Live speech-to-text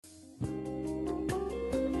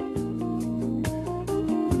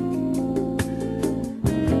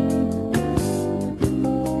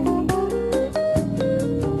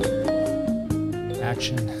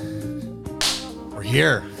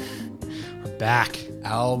here. We're back.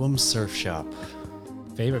 Album Surf Shop.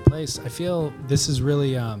 Favorite place. I feel this is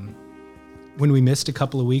really, when we missed a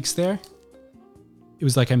couple of weeks there, it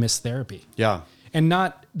was like I missed therapy. Yeah. And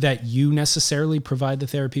not that you necessarily provide the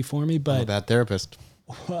therapy for me, I'm a but bad therapist.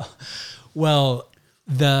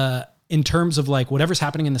 in terms of like whatever's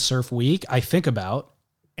happening in the surf week, I think about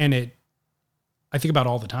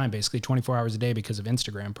all the time, basically 24 hours a day because of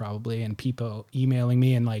Instagram probably, and people emailing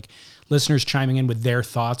me and like listeners chiming in with their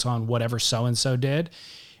thoughts on whatever so-and-so did.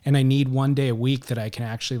 And I need one day a week that I can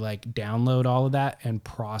actually like download all of that and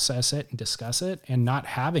process it and discuss it. And not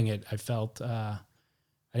having it, I felt I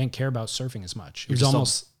didn't care about surfing as much. It was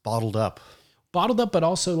almost bottled up. But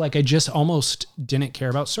also like I just almost didn't care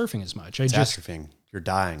about surfing as much. It's atrophying. You're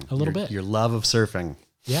dying. A little bit. Your love of surfing.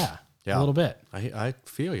 Yeah. A little bit. I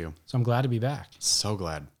feel you. So I'm glad to be back. So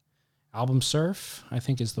glad. Album Surf, I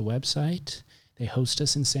think, is the website. They host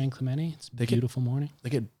us in San Clemente. It's a beautiful morning. They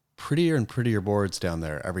get prettier and prettier boards down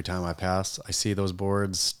there every time I pass. I see those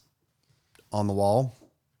boards on the wall.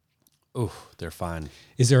 Ooh, they're fine.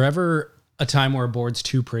 Is there ever a time where a board's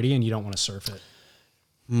too pretty and you don't want to surf it?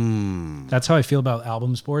 That's how I feel about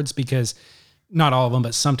albums boards, because not all of them,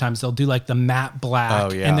 but sometimes they'll do like the matte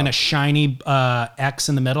black and then a shiny X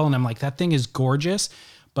in the middle. And I'm like, that thing is gorgeous.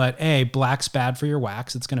 But black's bad for your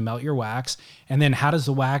wax. It's going to melt your wax. And then how does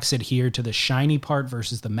the wax adhere to the shiny part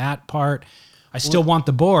versus the matte part? I still want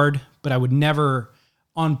the board, but I would never,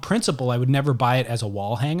 on principle, I would never buy it as a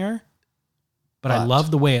wall hanger. But I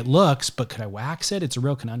love the way it looks, but could I wax it? It's a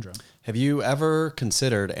real conundrum. Have you ever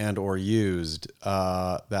considered and or used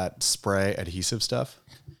that spray adhesive stuff?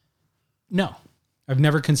 No, I've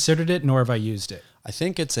never considered it, nor have I used it. I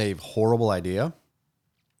think it's a horrible idea,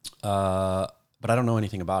 but I don't know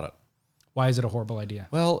anything about it. Why is it a horrible idea?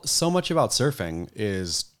 Well, so much about surfing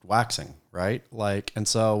is waxing, right? Like, and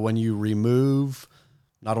so when you remove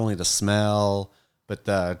not only the smell, but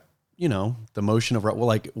the motion of,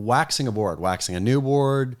 like waxing a board, waxing a new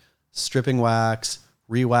board, stripping wax,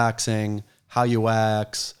 re-waxing, how you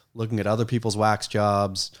wax, looking at other people's wax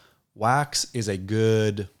jobs. Wax is a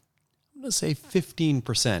good, I'm going to say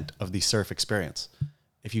 15% of the surf experience.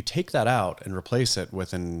 If you take that out and replace it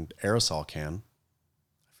with an aerosol can,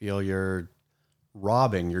 I feel you're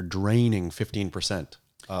draining 15%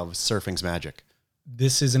 of surfing's magic.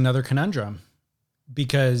 This is another conundrum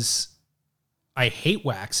because I hate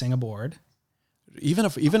waxing a board.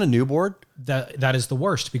 Even a new board, that is the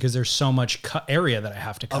worst because there's so much area that I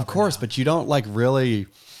have to cover. Of course, but you don't like really.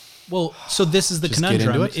 Well, so this is the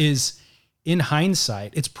conundrum is, in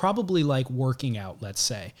hindsight, it's probably like working out, let's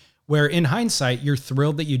say, where in hindsight, you're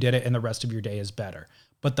thrilled that you did it and the rest of your day is better.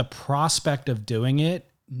 But the prospect of doing it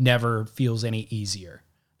never feels any easier.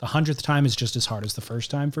 The 100th time is just as hard as the first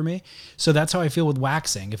time for me. So that's how I feel with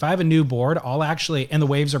waxing. If I have a new board, and the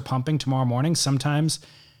waves are pumping tomorrow morning, sometimes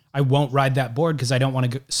I won't ride that board because I don't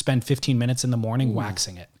want to spend 15 minutes in the morning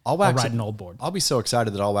waxing it. I'll ride an old board. I'll be so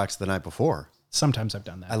excited that I'll wax the night before. Sometimes I've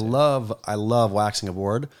done that. I love waxing a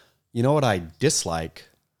board. You know what I dislike?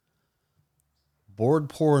 Board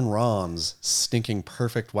pouring Ron's stinking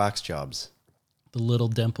perfect wax jobs. The little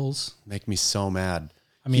dimples make me so mad.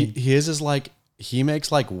 I mean, his is like, he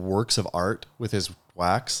makes like works of art with his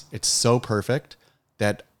wax. It's so perfect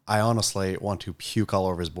that I honestly want to puke all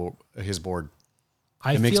over his board.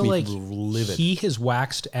 I feel like livid. He has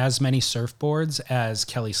waxed as many surfboards as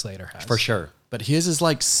Kelly Slater has. For sure. But his is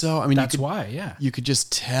like so, I mean, that's why, yeah. You could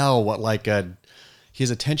just tell what his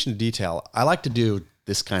attention to detail. I like to do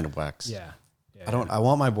this kind of wax. Yeah. I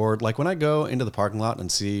want my board, like when I go into the parking lot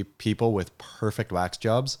and see people with perfect wax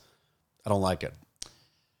jobs, I don't like it.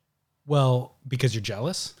 Well, because you're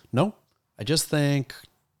jealous? No. I just think,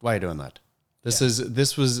 why are you doing that? This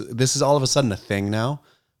is all of a sudden a thing now.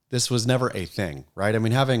 This was never a thing, right? I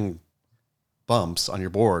mean, having bumps on your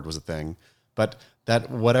board was a thing, but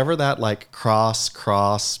whatever that like cross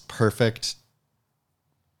perfect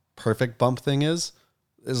bump thing is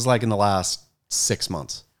like in the last 6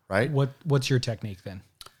 months, right? What's your technique then?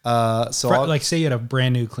 Like say you had a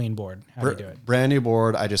brand new clean board. How do you do it? Brand new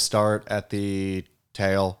board. I just start at the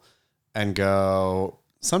tail and go.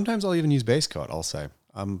 Sometimes I'll even use base coat. I'll say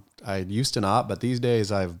I used to not, but these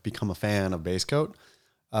days I've become a fan of base coat.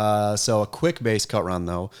 So a quick base coat run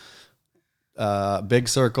though, big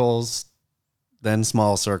circles, then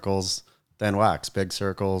small circles, then wax, big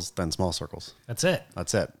circles, then small circles. That's it.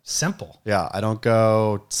 Simple. Yeah. I don't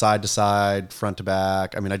go side to side, front to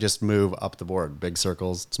back. I mean, I just move up the board, big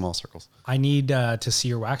circles, small circles. I need to see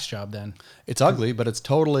your wax job then. It's ugly, but it's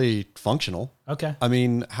totally functional. Okay. I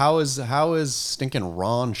mean, how is stinking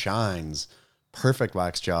Ron Shine's perfect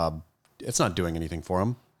wax job? It's not doing anything for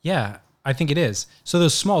him. Yeah. I think it is. So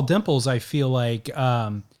those small dimples, I feel like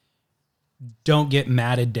don't get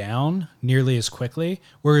matted down nearly as quickly.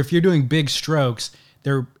 Where if you're doing big strokes,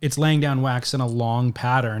 it's laying down wax in a long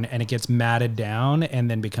pattern and it gets matted down and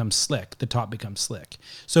then becomes slick. The top becomes slick.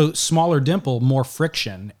 So smaller dimple, more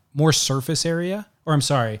friction, more surface area, or I'm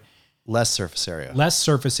sorry, less surface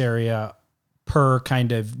area per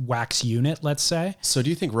kind of wax unit, let's say. So do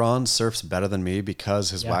you think Ron surfs better than me because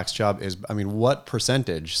his wax job is, what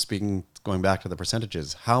percentage, going back to the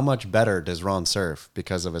percentages, how much better does Ron surf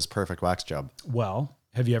because of his perfect wax job? Well,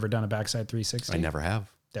 have you ever done a backside 360? I never have.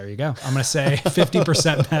 There you go. I'm going to say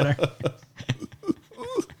 50% better.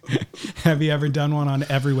 Have you ever done one on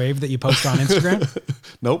every wave that you post on Instagram?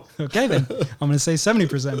 Nope. Okay, then I'm going to say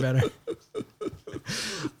 70% better.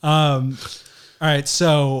 All right.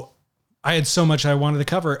 So I had so much I wanted to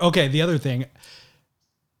cover. Okay. The other thing,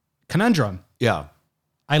 conundrum. Yeah.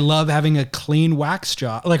 I love having a clean wax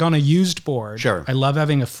job, like on a used board. Sure. I love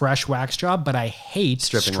having a fresh wax job, but I hate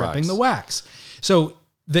stripping the wax. So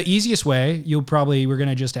the easiest way, we're going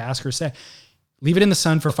to just ask or say, leave it in the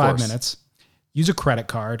sun for 5 minutes, use a credit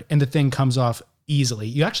card, and the thing comes off easily.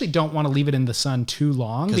 You actually don't want to leave it in the sun too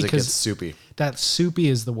long because it gets soupy. That soupy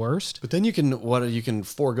is the worst. But then you can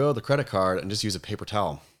forego the credit card and just use a paper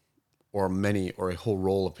towel or a whole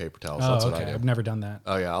roll of paper towels. That's what I do. I've never done that.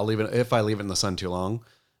 Oh yeah. If I leave it in the sun too long,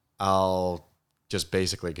 I'll just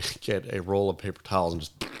basically get a roll of paper towels and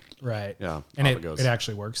just right. Yeah. And it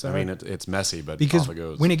actually works that way. It's messy, but because off it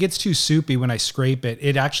goes. When it gets too soupy, when I scrape it,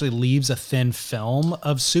 it actually leaves a thin film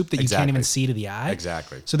of soup that you can't even see to the eye.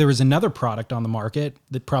 Exactly. So there was another product on the market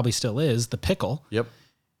that probably still is, the Pickle. Yep.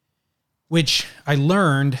 Which I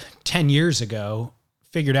learned 10 years ago,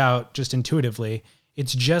 figured out just intuitively.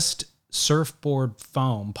 It's just surfboard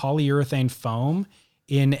foam, polyurethane foam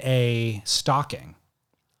in a stocking.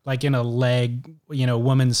 Like in a leg,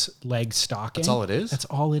 woman's leg stocking. That's all it is? That's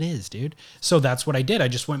all it is, dude. So that's what I did. I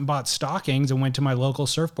just went and bought stockings and went to my local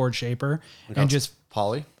surfboard shaper and just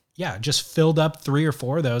poly. Yeah, just filled up 3 or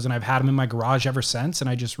 4 of those, and I've had them in my garage ever since, and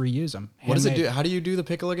I just reuse them. What does it do? How do you do the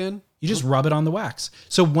Pickle again? You just rub it on the wax.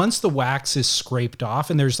 So once the wax is scraped off,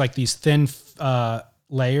 and there's like these thin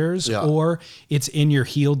layers, or it's in your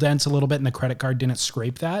heel dents a little bit and the credit card didn't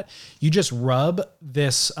scrape that, you just rub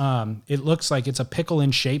this, it looks like it's a pickle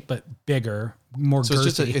in shape but bigger, more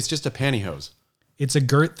girthy. It's just a pantyhose. It's a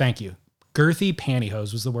thank you. Girthy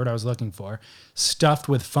pantyhose was the word I was looking for, stuffed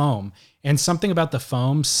with foam. And something about the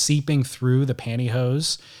foam seeping through the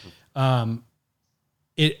pantyhose,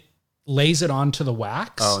 it lays it onto the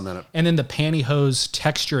wax, and then the pantyhose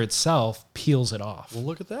texture itself peels it off. Well,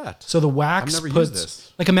 look at that. So the wax I've never used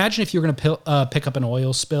this. Like imagine if you're going to pick up an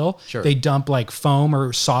oil spill, they dump like foam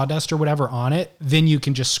or sawdust or whatever on it, then you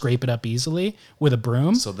can just scrape it up easily with a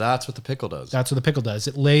broom. So that's what the Pickle does. That's what the Pickle does.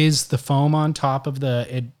 It lays the foam on top of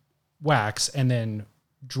the wax and then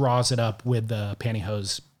draws it up with the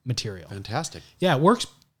pantyhose material. Fantastic. Yeah, it works.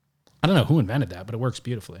 I don't know who invented that, but it works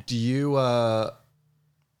beautifully. Do you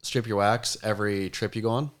strip your wax every trip you go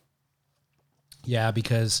on? Yeah,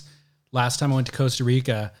 because last time I went to Costa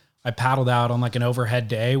Rica, I paddled out on like an overhead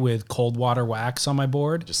day with cold water wax on my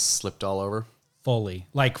board. Just slipped all over? Fully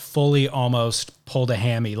almost pulled a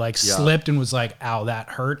hammy, slipped and was like, ow, that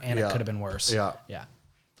hurt, and it could have been worse. Yeah. Yeah.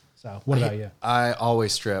 So what about you? I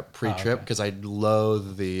always strip pre-trip because I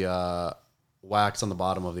loathe the wax on the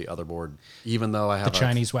bottom of the other board, even though I have the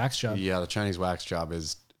Chinese wax job. Yeah, the Chinese wax job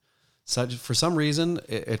is such, for some reason,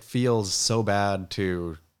 it feels so bad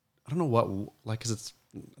to, I don't know what, because it's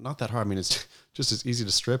not that hard. I mean, it's just as easy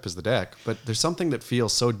to strip as the deck, but there's something that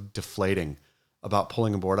feels so deflating about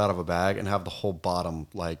pulling a board out of a bag and have the whole bottom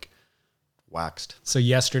waxed. So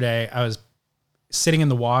yesterday I was sitting in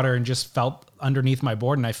the water and just felt underneath my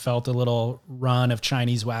board and I felt a little run of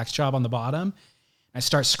Chinese wax job on the bottom. I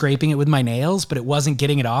start scraping it with my nails, but it wasn't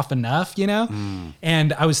getting it off enough,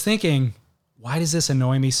 And I was thinking, why does this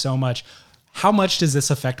annoy me so much? How much does this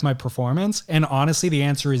affect my performance? And honestly, the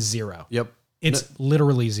answer is 0. Yep. It's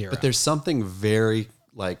literally 0. But there's something very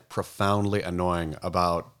profoundly annoying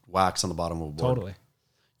about wax on the bottom of a board. Totally.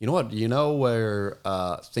 You know what? You know where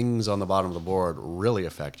things on the bottom of the board really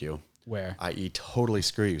affect you? Where? I.e. totally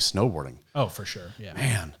screw you, snowboarding. Oh, for sure. Yeah.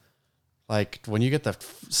 Man. When you get the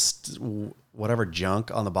whatever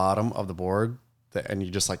junk on the bottom of the board and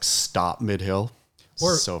you just stop mid-hill,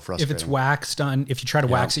 or so frustrating. If it's waxed on, if you try to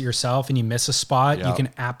wax it yourself and you miss a spot, you can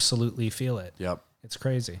absolutely feel it. Yep. It's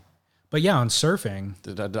crazy. But yeah, on surfing.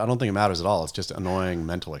 I don't think it matters at all. It's just annoying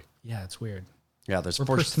mentally. Yeah, it's weird. Yeah, we're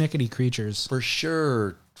persnickety creatures. For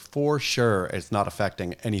sure, it's not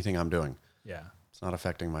affecting anything I'm doing. Yeah. It's not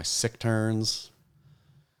affecting my sick turns.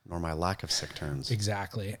 nor my lack of sick turns.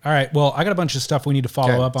 Exactly. All right. Well, I got a bunch of stuff we need to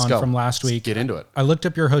follow up on from last week. Let's get into it. I looked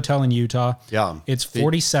up your hotel in Utah. Yeah. It's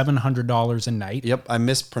 $4,700 a night. Yep. I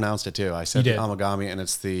mispronounced it too. I said the Amagami, and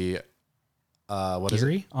it's the, what is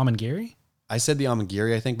it? Amangiri? I said the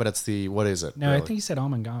Amangiri, I think, but it's the, what is it? No, really? I think you said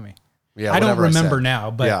Amangami. Yeah. I don't remember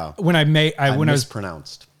now, but when I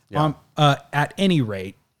mispronounced. Yeah. At any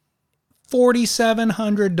rate,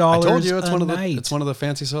 $4,700. I told you it's one of the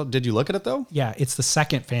fanciest. Did you look at it though? Yeah, it's the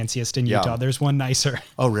second fanciest in Utah. There's one nicer.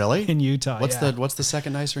 Oh, really? In Utah. What's the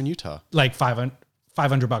second nicer in Utah? Like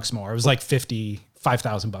 $500 more. It was like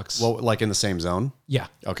 $5,000. Well, like in the same zone? Yeah.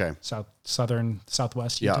 Okay.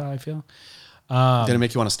 Southwest Utah, I feel. Did it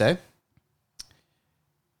make you want to stay?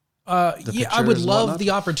 Yeah, I would love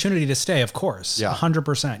the opportunity to stay, of course. Yeah.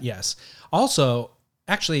 100%. Yes. Also,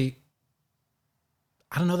 actually,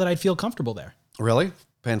 I don't know that I'd feel comfortable there. Really?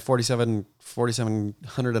 Paying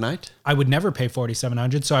 $4,700 a night? I would never pay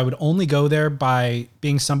 $4,700, so I would only go there by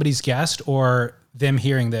being somebody's guest or them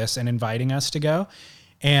hearing this and inviting us to go.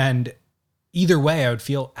 And either way, I would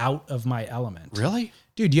feel out of my element. Really?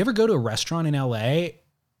 Dude, do you ever go to a restaurant in LA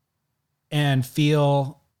and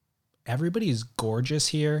feel everybody's gorgeous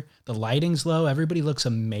here? The lighting's low, everybody looks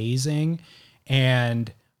amazing,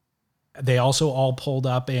 and they also all pulled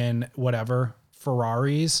up in whatever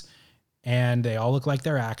Ferraris, and they all look like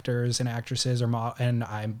they're actors and actresses, and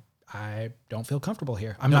I don't feel comfortable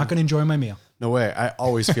here. I'm not going to enjoy my meal. No way. I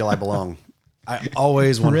always feel I belong. I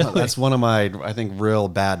always want. Really? That's one of my, I think, real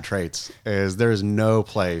bad traits. Is there is no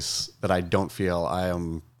place that I don't feel I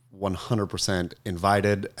am 100%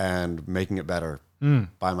 invited and making it better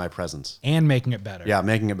by my presence and making it better. Yeah,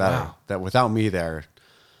 making it better. Wow. That without me there.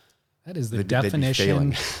 That is the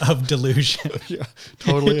definition of delusion. Yeah,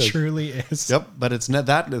 totally. It truly is. Yep, but it's not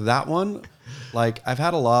that one. Like I've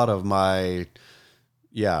had a lot of my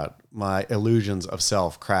illusions of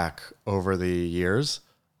self crack over the years.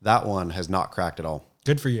 That one has not cracked at all.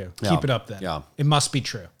 Good for you. Yeah. Keep it up then. Yeah, it must be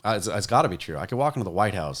true. It's got to be true. I could walk into the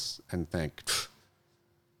White House and think,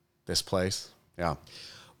 this place. Yeah.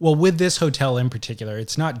 Well, with this hotel in particular,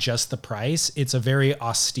 it's not just the price. It's a very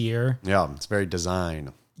austere. Yeah, it's very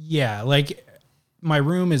design. Yeah, like my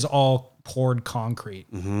room is all poured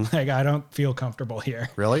concrete. Mm-hmm. Like I don't feel comfortable here.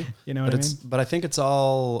 Really? You know what I mean? But I think it's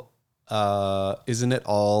all, isn't it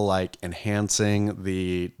all like enhancing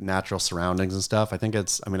the natural surroundings and stuff? I think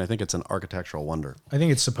it's an architectural wonder. I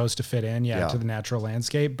think it's supposed to fit in, to the natural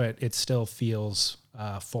landscape, but it still feels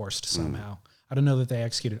forced somehow. I don't know that they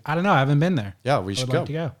executed. I don't know. I haven't been there. Yeah, we should go. Like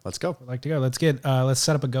to go. Let's go. I'd like to go. Let's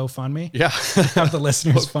set up a GoFundMe. Yeah. Have the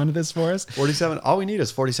listeners fund this for us. All we need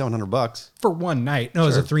is $4,700 for one night. No, It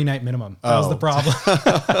was a 3-night minimum. That was the problem.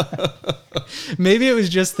 Maybe it was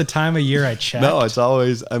just the time of year I checked. No, it's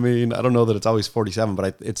always, I don't know that it's always 47,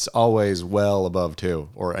 but it's always well above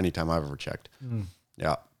 2 or any time I've ever checked.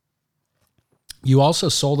 Yeah. You also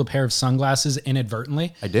sold a pair of sunglasses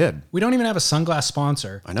inadvertently. I did. We don't even have a sunglass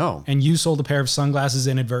sponsor. I know. And you sold a pair of sunglasses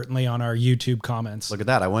inadvertently on our YouTube comments. Look at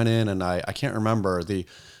that. I went in and I can't remember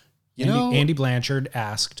Andy Blanchard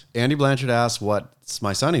asked. Andy Blanchard asked what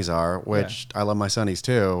my sunnies are, which I love my sunnies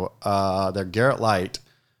too. They're Garrett Light,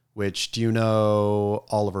 which do you know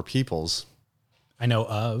Oliver Peoples? I know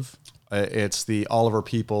of. It's the Oliver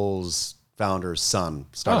Peoples founder's son.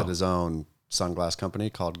 Started his own sunglass company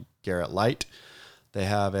called Garrett Light. They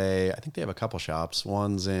have I think they have a couple shops.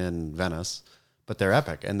 One's in Venice, but they're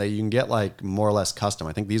epic. And you can get like more or less custom.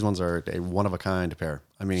 I think these ones are a one-of-a-kind pair.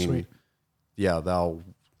 Sweet. Yeah, Well,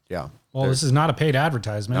 this is not a paid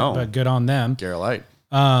advertisement, but good on them. Garrett Light.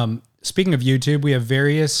 Speaking of YouTube, we have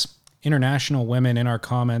various international women in our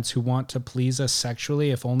comments who want to please us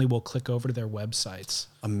sexually if only we'll click over to their websites.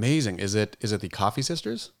 Amazing. Is it the Coffee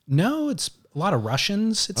Sisters? No, it's a lot of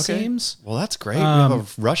Russians, it seems. Well, that's great. We have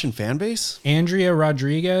a Russian fan base. Andrea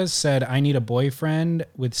Rodriguez said, I need a boyfriend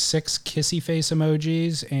with 6 kissy face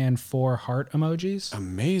emojis and 4 heart emojis.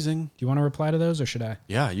 Amazing. Do you want to reply to those or should I?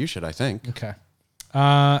 Yeah, you should, I think. Okay.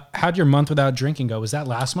 How'd your month without drinking go? Was that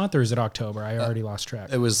last month or is it October? I already lost track.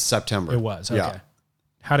 It was September. It was. Okay. Yeah.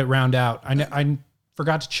 How'd it round out? I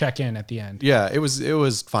forgot to check in at the end. Yeah, it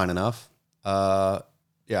was fine enough.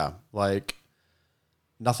 Like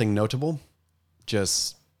nothing notable.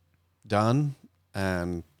 Just done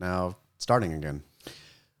and now starting again.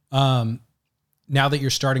 Now that you're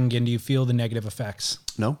starting again, do you feel the negative effects?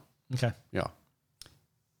 No. Okay. Yeah.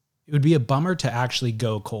 It would be a bummer to actually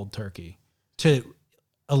go cold turkey. To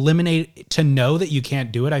know that you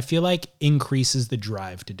can't do it, I feel like increases the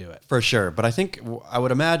drive to do it. For sure. But I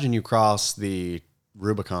would imagine you cross the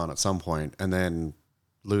Rubicon at some point and then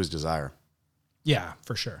lose desire. Yeah,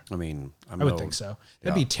 for sure. I mean, I would think so.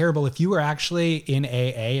 That'd be terrible if you were actually in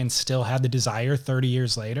AA and still had the desire 30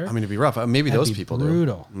 years later. I mean, it'd be rough. Maybe those people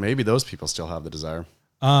brutal. do. Maybe those people still have the desire.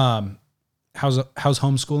 How's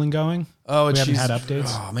homeschooling going? Oh, we haven't had updates.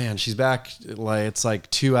 Oh man, she's back. Like it's like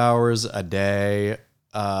 2 hours a day,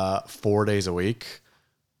 4 days a week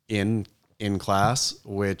in class,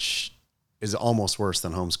 which is almost worse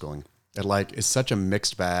than homeschooling. It like is such a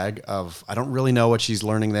mixed bag of, I don't really know what she's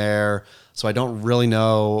learning there. So I don't really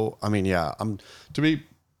know. I mean, yeah, to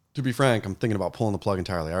be frank, I'm thinking about pulling the plug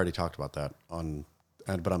entirely. I already talked about that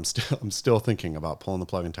but I'm still thinking about pulling the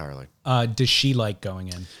plug entirely. Does she like going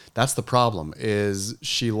in? That's the problem, is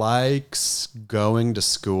she likes going to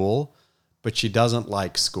school, but she doesn't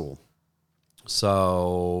like school.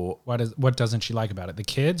 So what doesn't she like about it? The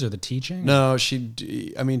kids or the teaching? No, she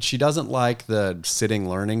doesn't like the sitting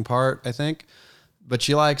learning part, I think, but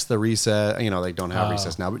she likes the recess. You know, they don't have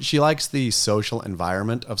recess now, but she likes the social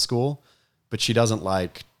environment of school, but she doesn't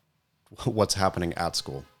like what's happening at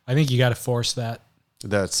school. I think you got to force that.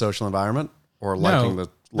 The social environment, or liking the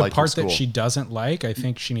part school. That she doesn't like, I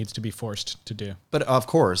think she needs to be forced to do. But of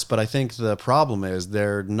course, I think the problem is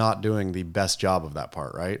they're not doing the best job of that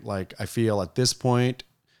part, right? Like I feel at this point,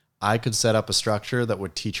 I could set up a structure that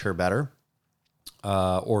would teach her better,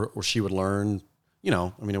 or she would learn. You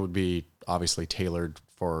know, I mean, it would be obviously tailored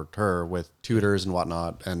for her with tutors and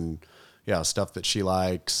whatnot, and yeah, stuff that she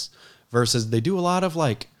likes. Versus they do a lot of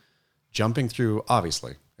like jumping through.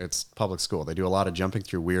 Obviously, it's public school. They do a lot of jumping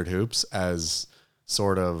through weird hoops as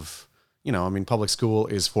sort of, you know, I mean, public school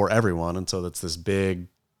is for everyone. And so that's this big,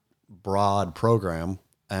 broad program.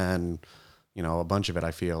 And, you know, a bunch of it I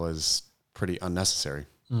feel is pretty unnecessary.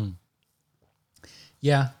 Mm.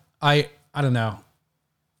 Yeah. I don't know.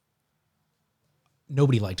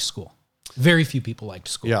 Nobody liked school. Very few people liked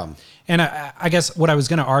school. Yeah. And I guess what I was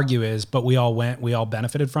going to argue is, but we all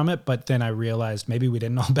benefited from it. But then I realized maybe we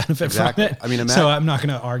didn't all benefit from it. I mean, so I'm not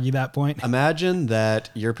going to argue that point. Imagine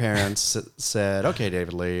that your parents said, okay,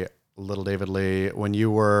 little David Lee, when you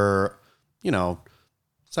were, you know,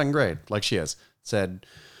 second grade, like she is, said,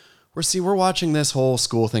 we're watching this whole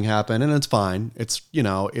school thing happen and it's fine. It's, you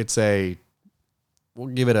know, we'll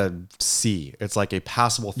give it a C. It's like a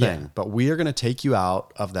passable thing, but we are going to take you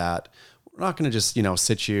out of that. We're not going to just, you know,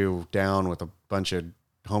 sit you down with a bunch of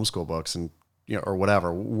homeschool books and, you know, or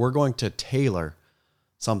whatever. We're going to tailor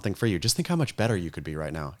something for you. Just think how much better you could be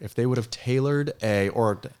right now if they would have tailored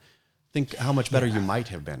or think how much better you might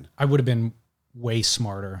have been. I would have been way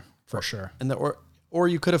smarter for sure. And or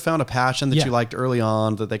you could have found a passion that you liked early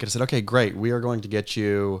on that they could have said, okay, great. We are going to get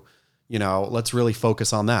you, you know, let's really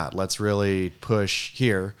focus on that. Let's really push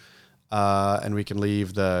here. And we can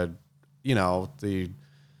leave the, you know, the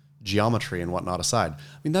geometry and whatnot aside. I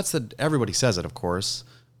mean, everybody says it, of course,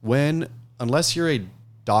 unless you're a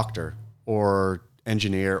doctor or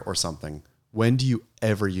engineer or something, when do you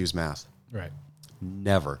ever use math? Right.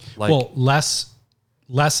 Never. Less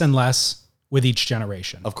and less with each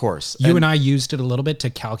generation. Of course. You and I used it a little bit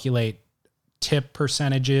to calculate tip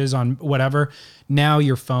percentages on whatever. Now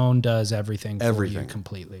your phone does everything for you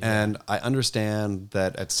completely. And I understand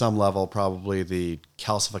that at some level, probably the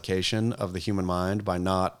calcification of the human mind by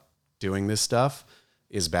not doing this stuff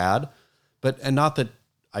is bad, and not that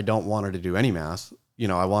I don't want her to do any math. You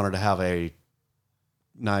know, I want her to have a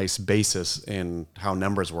nice basis in how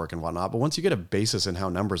numbers work and whatnot. But once you get a basis in how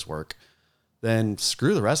numbers work, then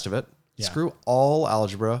screw the rest of it. Yeah. Screw all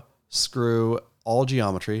algebra, screw all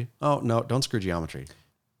geometry. Oh no, don't screw geometry.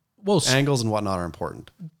 Well, angles and whatnot are important.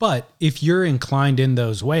 But if you're inclined in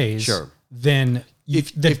those ways, then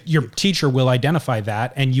your teacher will identify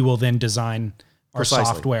that and you will then design our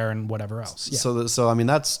software and whatever else. Yeah. So I mean,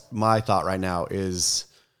 that's my thought right now is,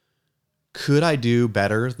 could I do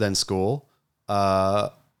better than school?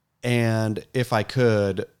 And if I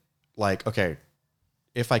could, like, okay,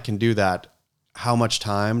 if I can do that, how much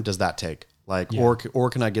time does that take? Like, or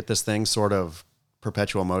can I get this thing sort of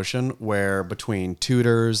perpetual motion where between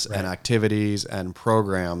tutors and activities and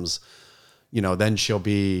programs, you know, then she'll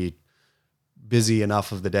be busy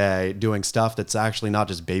enough of the day doing stuff that's actually not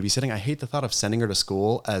just babysitting. I hate the thought of sending her to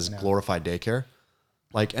school as glorified daycare.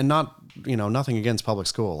 Like, and not, you know, nothing against public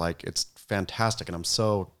school. Like, it's fantastic and I'm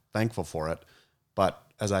so thankful for it. But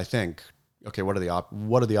as I think, okay, what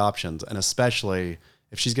are the options? And especially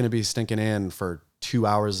if she's going to be stinking in for 2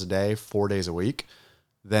 hours a day, 4 days a week,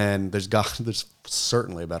 then there's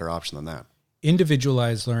certainly a better option than that.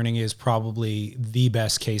 Individualized learning is probably the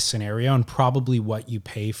best case scenario and probably what you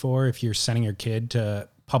pay for if you're sending your kid to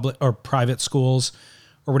public or private schools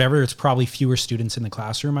or whatever. It's probably fewer students in the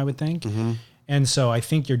classroom, I would think. Mm-hmm. And so I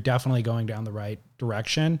think you're definitely going down the right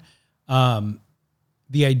direction.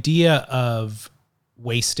 the idea of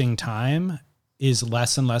wasting time is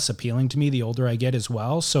less and less appealing to me the older I get as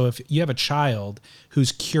well. So if you have a child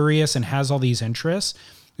who's curious and has all these interests,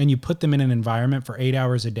 and you put them in an environment for 8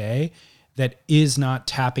 hours a day that is not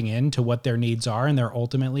tapping into what their needs are, and they're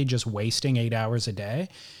ultimately just wasting 8 hours a day.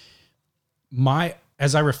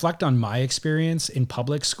 As I reflect on my experience in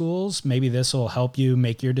public schools, maybe this will help you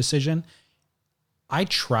make your decision. I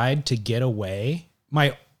tried to get away.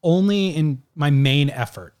 My main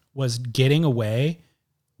effort was getting away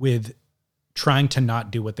with trying to not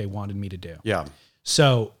do what they wanted me to do. Yeah.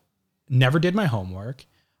 So never did my homework.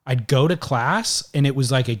 I'd go to class and it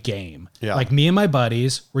was like a game. Yeah. Like me and my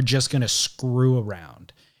buddies were just going to screw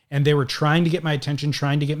around, and they were trying to get my attention,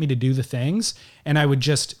 trying to get me to do the things. And I would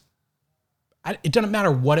just, it doesn't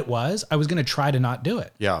matter what it was. I was going to try to not do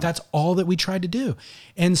it. Yeah. That's all that we tried to do.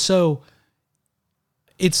 And so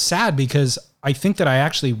it's sad because I think that I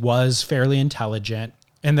actually was fairly intelligent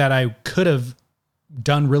and that I could have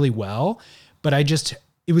done really well, but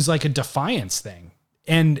it was like a defiance thing.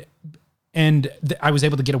 And I was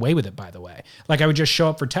able to get away with it, by the way. Like I would just show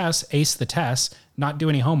up for tests, ace the tests, not do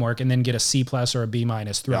any homework, and then get a C+ or a B-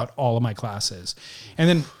 throughout all of my classes. And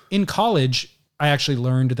then in college, I actually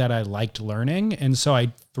learned that I liked learning, and so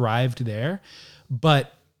I thrived there.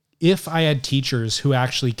 But if I had teachers who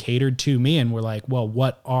actually catered to me and were like, well,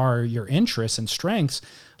 what are your interests and strengths?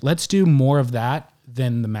 Let's do more of that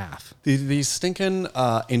than the math. The stinking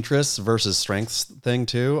interests versus strengths thing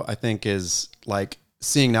too, I think is like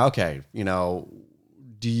seeing now, okay,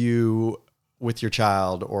 do you, with your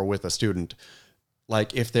child or with a student,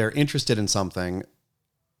 like if they're interested in something,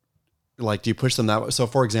 like do you push them that way? So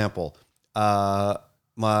for example,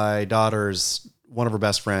 my daughter's, one of her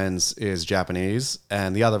best friends is Japanese,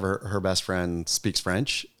 and the other of her best friend speaks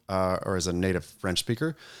French, or is a native French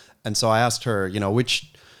speaker. And so I asked her,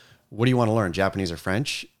 what do you want to learn, Japanese or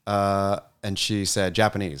French? And she said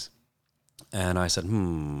Japanese. And I said,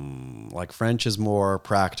 like French is more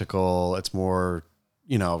practical. It's more,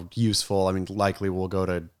 useful. I mean, likely we'll go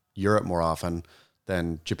to Europe more often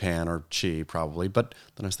than Japan, or she probably. But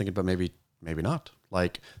then I was thinking, but maybe not.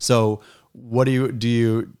 Like, so what do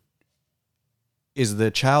you, is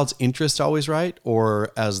the child's interest always right?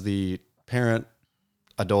 Or as the parent,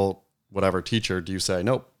 adult, whatever teacher, do you say,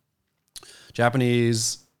 nope,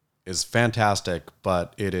 Japanese is fantastic,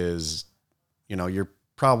 but it is, you're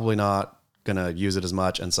probably not going to use it as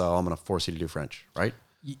much. And so I'm going to force you to do French, right?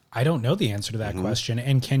 I don't know the answer to that question.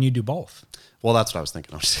 And can you do both? Well, that's what I was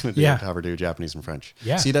thinking. I was just going to have her do Japanese and French.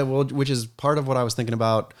 Yeah. See that, which is part of what I was thinking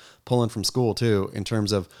about pulling from school too, in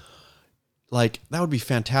terms of like, that would be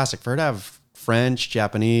fantastic for her to have French,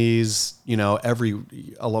 Japanese,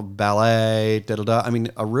 I love ballet, I mean,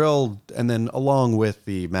 and then along with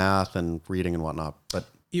the math and reading and whatnot, but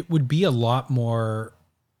it would be a lot more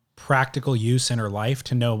practical use in her life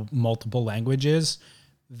to know multiple languages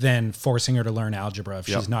than forcing her to learn algebra if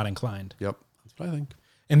she's not inclined. Yep. That's what I think.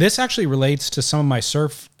 And this actually relates to some of my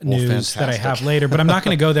surf news that I have later, but I'm not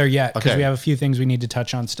going to go there yet because we have a few things we need to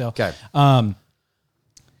touch on still. Okay. Well,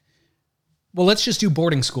 let's just do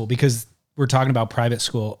boarding school because we're talking about private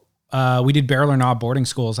school. We did Barrel or Knob boarding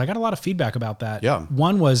schools. I got a lot of feedback about that. Yeah.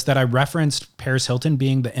 One was that I referenced Paris Hilton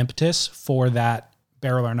being the impetus for that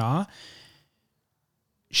Barrel or Knob.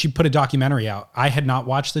 She put a documentary out. I had not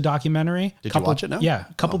watched the documentary. Did you watch it now? Yeah.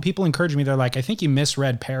 A couple people encouraged me. They're like, I think you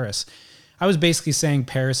misread Paris. I was basically saying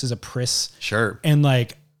Paris is a priss. Sure. And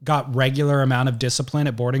like got regular amount of discipline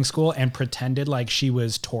at boarding school and pretended like she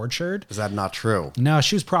was tortured. Is that not true? No,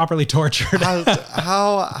 she was properly tortured.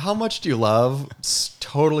 How much do you love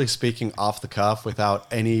totally speaking off the cuff without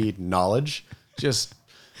any knowledge? Just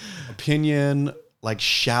opinion, like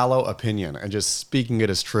shallow opinion, and just speaking it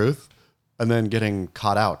as truth and then getting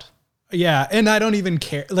caught out. Yeah. And I don't even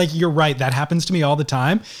care. Like, you're right. That happens to me all the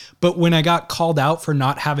time. But when I got called out for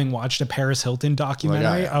not having watched a Paris Hilton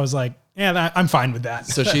documentary, I was like, yeah, I'm fine with that.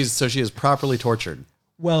 So she is properly tortured.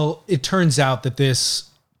 Well, it turns out that this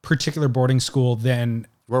particular boarding school then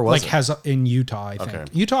where was it? Has in Utah, I think. Okay.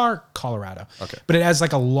 Utah or Colorado. Okay. But it has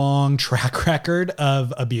like a long track record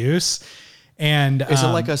of abuse. And is it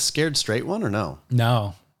like a Scared Straight one or no?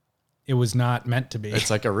 No. It was not meant to be. It's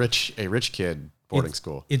like a rich kid boarding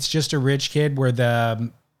school. It's just a rich kid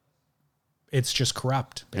where it's just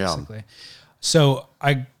corrupt, basically. Yeah. So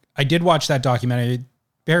I did watch that documentary.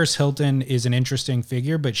 Paris Hilton is an interesting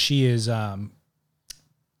figure, but she is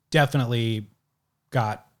definitely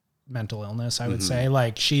got mental illness, I would say.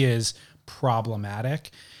 Like, she is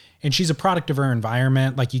problematic, and she's a product of her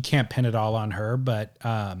environment. Like, you can't pin it all on her, but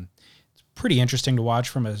it's pretty interesting to watch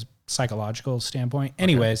from a psychological standpoint.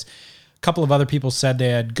 Anyways, couple of other people said they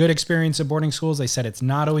had good experience at boarding schools. They said it's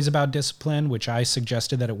not always about discipline, which I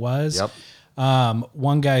suggested that it was. Yep.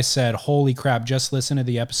 One guy said, "Holy crap! Just listen to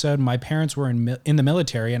the episode. My parents were in the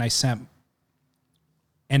military, and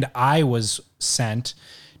I was sent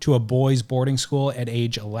to a boys' boarding school at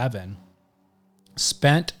age 11.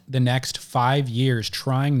 Spent the next 5 years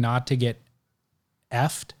trying not to get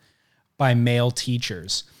effed by male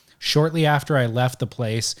teachers. Shortly after I left the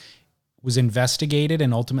place, was investigated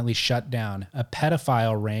and ultimately shut down. A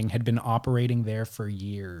pedophile ring had been operating there for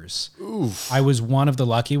years. Oof. I was one of the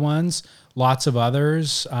lucky ones. Lots of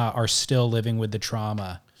others are still living with the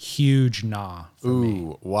trauma. Huge nah for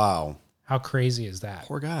me." Wow. How crazy is that?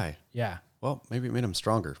 Poor guy. Yeah. Well, maybe it made him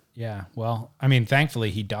stronger. Yeah. Well, I mean, thankfully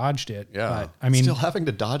he dodged it. Yeah. But, I mean, still having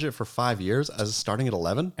to dodge it for 5 years as starting at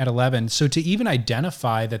 11? at 11. So to even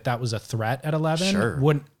identify that was a threat at 11, Sure.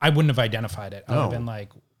 I wouldn't have identified it. I would have No. been like,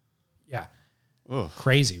 yeah, Ugh.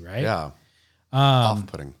 crazy, right? Yeah.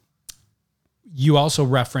 Off-putting. You also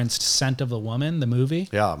referenced Scent of the Woman, the movie.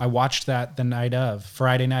 Yeah. I watched that the night of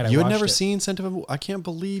Friday night. You had watched never it. seen Scent of a... I can't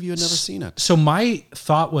believe you had never seen it. So my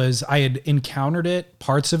thought was I had encountered it,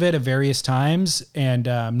 parts of it at various times, and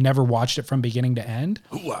never watched it from beginning to end.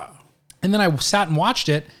 Wow. And then I sat and watched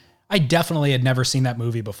it. I definitely had never seen that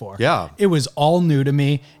movie before. Yeah. It was all new to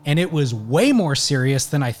me, and it was way more serious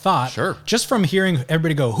than I thought. Sure. Just from hearing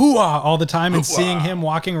everybody go hoo-ah all the time and seeing him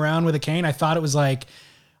walking around with a cane, I thought it was like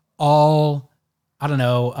all, I don't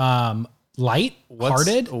know,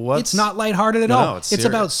 light-hearted. It's not lighthearted at all. it's It's serious.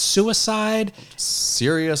 about suicide.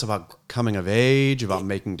 Serious about coming of age, about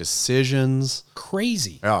making decisions.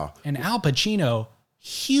 Crazy. Yeah. And Al Pacino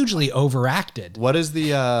hugely overacted. What is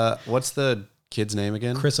the... what's the kid's name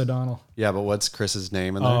again? Chris O'Donnell. Yeah, but what's Chris's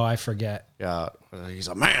name in there? Oh, I forget. Yeah. He's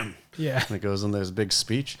a man. Yeah. And it goes in this big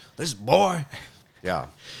speech. This boy. Yeah.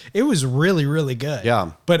 It was really, really good.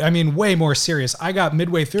 Yeah. But I mean, way more serious. I got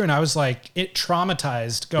midway through and I was like, it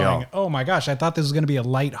traumatized going, Yeah. oh my gosh, I thought this was going to be a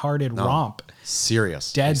lighthearted romp.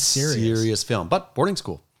 Serious. Dead A serious. Serious film. But boarding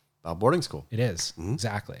school. About boarding school. It is.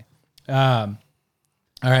 Exactly. All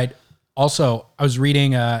right. Also, I was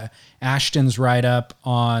reading Ashton's write-up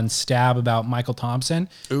on Stab about Michael Thompson.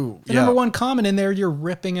 Ooh, The number one comment in there, you're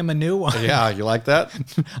ripping him a new one. Yeah, you like that?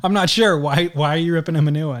 I'm not sure. Why are you ripping him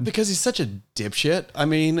a new one? Because he's such a dipshit. I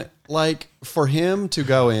mean, like, for him to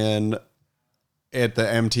go in at the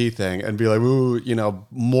MT thing and be like, ooh, you know,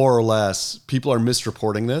 more or less, people are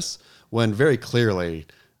misreporting this, when very clearly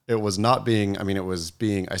it was not being, I mean, it was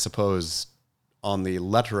being, I suppose, on the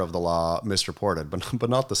letter of the law, misreported, but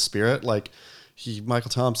not the spirit. Like, Michael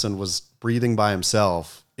Thompson was breathing by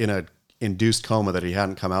himself in a induced coma that he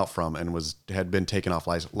hadn't come out from and had been taken off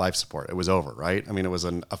life support. It was over, right? I mean, it was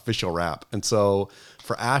an official wrap. And so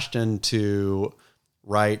for Ashton to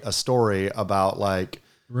write a story about, like,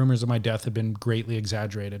 Rumors of my death have been greatly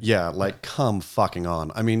exaggerated. yeah, like, come fucking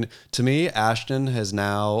on. I mean, to me, Ashton has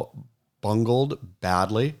now bungled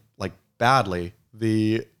badly,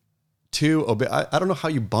 the two, I don't know how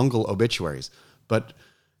you bungle obituaries, but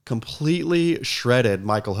completely shredded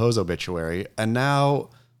Michael Ho's obituary. And now,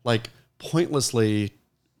 like, pointlessly,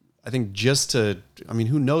 I think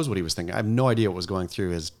who knows what he was thinking? I have no idea what was going through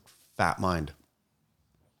his fat mind.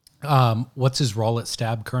 What's his role at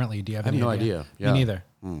Stab currently? Do you have any no idea? idea. Yeah. Me neither.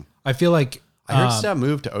 I feel like I heard Stab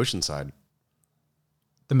moved to Oceanside.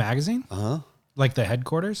 the magazine, Uh-huh. like the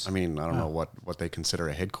headquarters. I mean, I don't know what they consider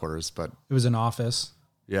a headquarters, but It was an office.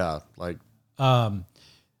 yeah, like,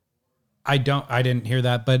 I didn't hear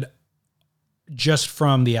that, but just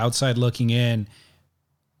from the outside looking in,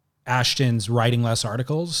 Ashton's writing less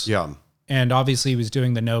articles. yeah. And obviously he was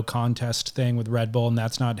doing the no contest thing with Red Bull, and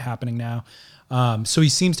that's not happening now. So he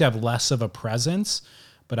seems to have less of a presence,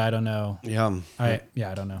 but I don't know. Yeah. I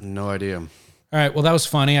don't know. No idea. All right. Well, that was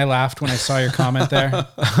funny. I laughed when I saw your comment there.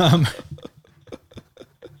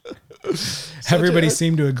 Everybody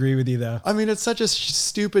seemed to agree with you, though. I mean, it's such a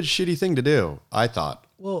stupid, shitty thing to do, I thought.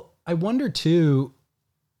 Well, I wonder, too,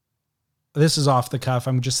 this is off the cuff.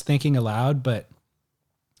 I'm just thinking aloud, but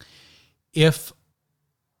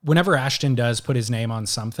whenever Ashton does put his name on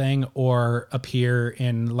something or appear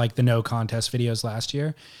in, like, the no contest videos last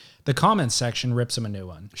year, the comments section rips him a new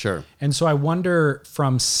one. Sure. And so I wonder,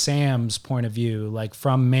 from Sam's point of view, like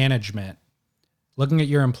from management, looking at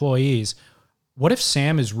your employees, what if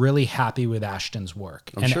Sam is really happy with Ashton's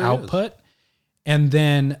work and sure he output, and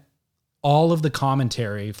then all of the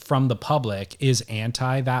commentary from the public is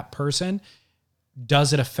anti that person?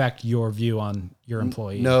 Does it affect your view on your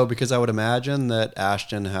employee? No, because I would imagine that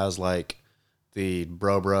Ashton has, like, the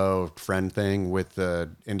bro friend thing with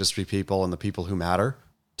the industry people and the people who matter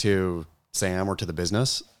to Sam or to the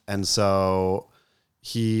business. And so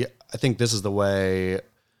I think this is the way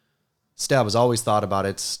Stab has always thought about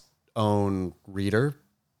its own reader,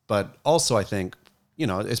 but also I think, you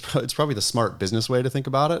know, it's probably the smart business way to think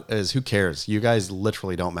about it is who cares? You guys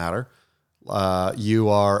literally don't matter. You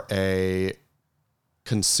are a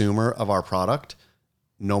consumer of our product,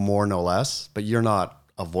 no more, no less, but you're not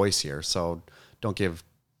a voice here. So don't give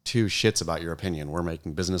two shits about your opinion. We're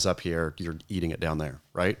making business up here. You're eating it down there,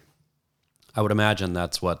 right? I would imagine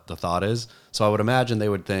that's what the thought is. So I would imagine they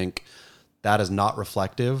would think that is not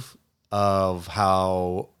reflective of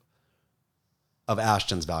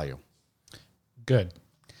Ashton's value. Good.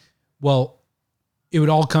 Well, it would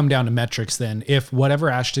all come down to metrics then. If whatever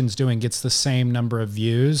Ashton's doing gets the same number of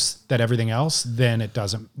views that everything else, then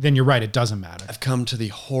you're right, it doesn't matter. I've come to the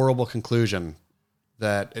horrible conclusion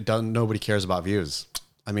that nobody cares about views.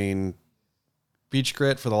 I mean, Beach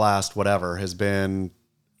Grit for the last whatever has been,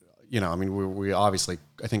 you know, I mean, we obviously,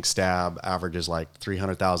 I think Stab averages like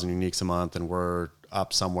 300,000 uniques a month, and we're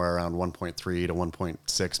up somewhere around 1.3 to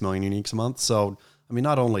 1.6 million uniques a month. So, I mean,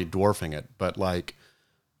 not only dwarfing it, but like,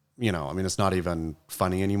 you know, I mean, it's not even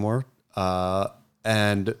funny anymore.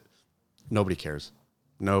 And nobody cares.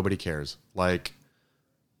 Nobody cares. Like,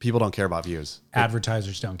 people don't care about views.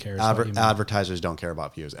 Advertisers don't care. Advertisers don't care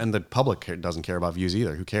about views. And the public doesn't care about views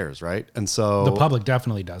either. Who cares, right? And so... The public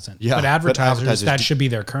definitely doesn't. Yeah, but advertisers that should be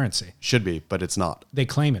their currency. Should be, but it's not. They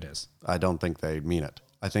claim it is. I don't think they mean it.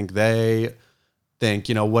 I think they think,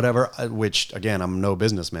 you know, whatever, which, again, I'm no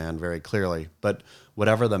businessman very clearly, but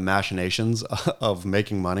whatever the machinations of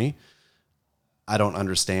making money, I don't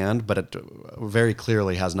understand, but it very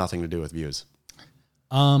clearly has nothing to do with views.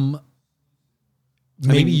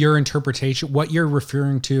 Maybe your interpretation, what you're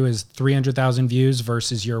referring to as 300,000 views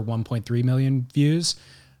versus your 1.3 million views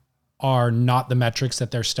are not the metrics that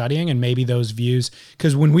they're studying. And maybe those views,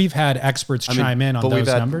 because when we've had experts chime in on those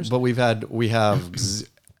numbers. But we have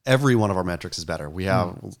every one of our metrics is better. We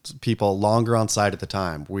have people longer on site at the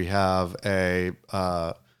time. We have a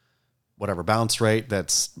bounce rate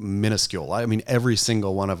that's minuscule. I mean, every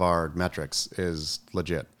single one of our metrics is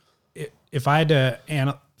legit. If I had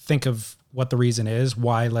to think of what the reason is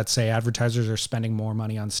why, let's say, advertisers are spending more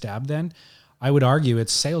money on Stab, then I would argue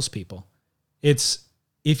it's salespeople. It's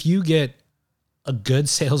if you get a good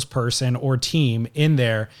salesperson or team in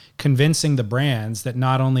there convincing the brands that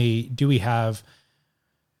not only do we have,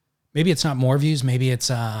 maybe it's not more views, maybe it's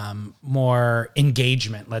more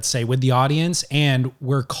engagement, let's say, with the audience, and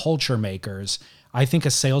we're culture makers. I think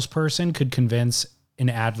a salesperson could convince an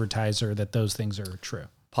advertiser that those things are true.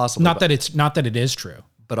 Possibly. Not that it is true.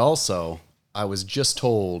 But also, I was just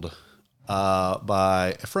told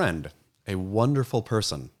by a friend, a wonderful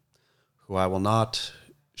person, who I will not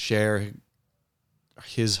share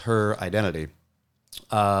her identity,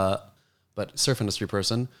 but surf industry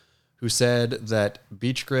person, who said that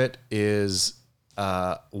Beach Grit is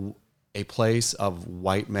a place of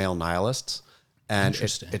white male nihilists, and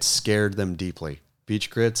it scared them deeply. Beach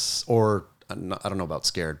Grits, or I don't know about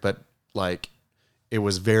scared, but like it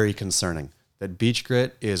was very concerning that Beach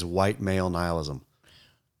Grit is white male nihilism.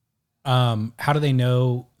 How do they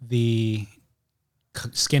know the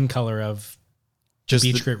skin color of just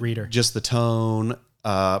Beach Grit reader? Just the tone,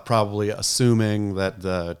 probably assuming that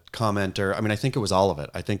the commenter, I mean, I think it was all of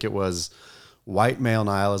it. I think it was white male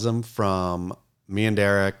nihilism from me and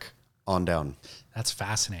Derek on down. That's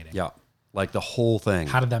fascinating. Yeah. Like the whole thing.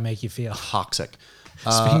 How did that make you feel? Toxic.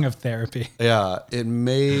 Speaking of therapy. Yeah. It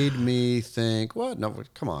made me think, what? No,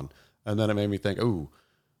 come on. And then it made me think, ooh,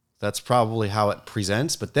 that's probably how it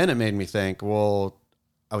presents. But then it made me think, well,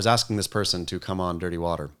 I was asking this person to come on Dirty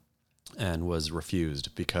Water and was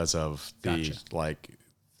refused because of the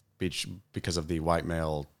because of the white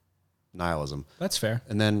male nihilism. That's fair.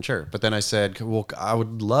 And then but then I said, well, I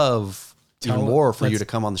would love even more for you to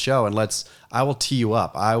come on the show, and I will tee you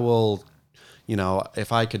up. I will, you know,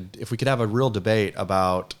 if we could have a real debate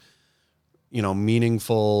about, you know,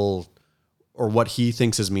 meaningful, or what he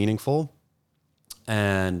thinks is meaningful,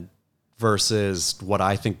 and versus what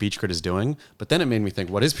I think Beach Grit is doing. But then it made me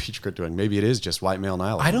think, what is Beach Grit doing? Maybe it is just white male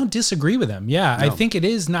nihilism. I don't disagree with him. Yeah, no. I think it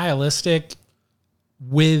is nihilistic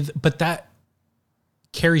but that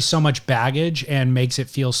carries so much baggage and makes it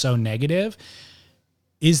feel so negative.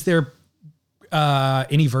 Is there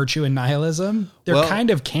any virtue in nihilism? There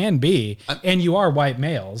kind of can be. And you are white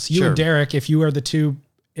males. You and Derek, if you are the two,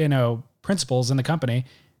 you know, principals in the company,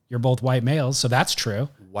 you're both white males, so that's true.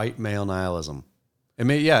 White male nihilism.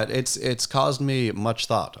 It's caused me much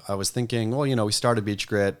thought. I was thinking, well, you know, we started Beach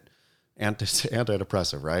Grit,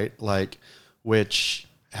 antidepressive, right? Like, which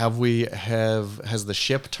has the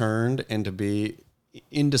ship turned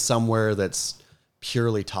into somewhere that's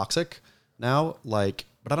purely toxic now? Like,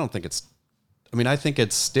 but I don't think it's, I mean, I think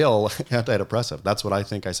it's still antidepressive. That's what I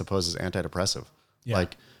think, I suppose, is antidepressive. Yeah.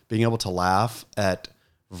 Like being able to laugh at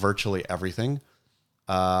virtually everything.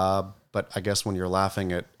 But I guess when you're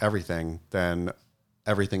laughing at everything, then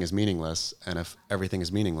everything is meaningless. And if everything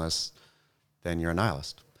is meaningless, then you're a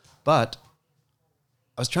nihilist. But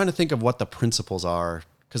I was trying to think of what the principles are,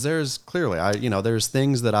 because there's clearly, there's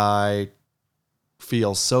things that I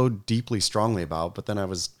feel so deeply strongly about, but then I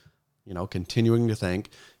was, continuing to think,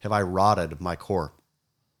 have I rotted my core?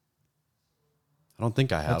 I don't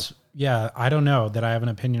think I have. I don't know that I have an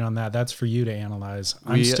opinion on that. That's for you to analyze.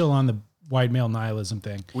 I'm still on the white male nihilism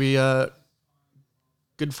thing. We,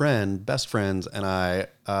 good friend, best friends, and I,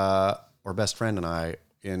 or best friend and I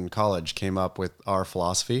in college came up with our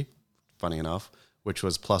philosophy, funny enough, which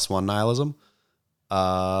was +1 nihilism,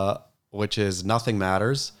 which is nothing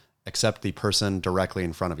matters except the person directly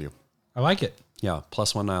in front of you. I like it. Yeah,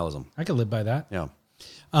 +1 nihilism. I could live by that. Yeah.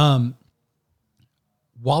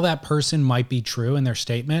 While that person might be true in their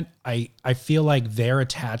statement, I feel like they're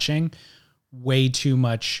attaching way too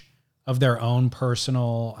much of their own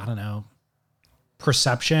personal,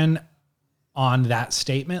 perception on that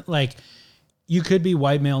statement. Like, you could be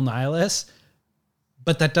white male nihilist,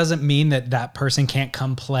 but that doesn't mean that person can't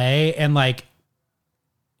come play and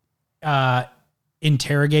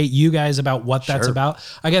interrogate you guys about what that's about.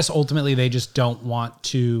 I guess ultimately they just don't want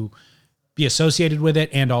to be associated with it,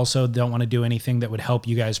 and also don't want to do anything that would help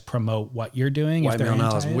you guys promote what you're doing. White male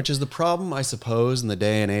nihilism, which is the problem, I suppose, in the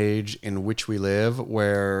day and age in which we live,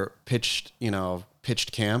 where pitched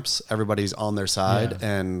camps, everybody's on their side,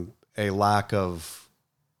 and a lack of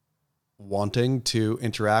wanting to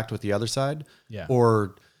interact with the other side. Yeah.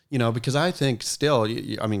 Or, because I think still,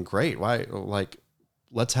 great. Why?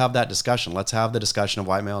 Let's have that discussion. Let's have the discussion of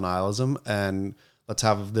white male nihilism, and let's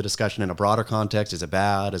have the discussion in a broader context. Is it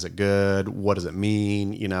bad? Is it good? What does it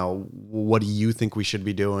mean? What do you think we should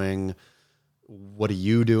be doing? What are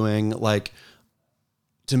you doing? Like,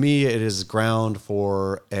 to me, it is ground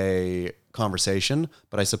for a conversation,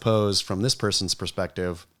 but I suppose from this person's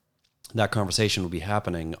perspective, that conversation would be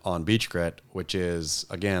happening on Beach Grit, which is,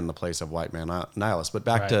 again, the place of white man nihilists. But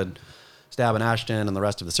back to Stab and Ashton and the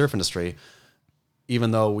rest of the surf industry,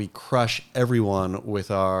 even though we crush everyone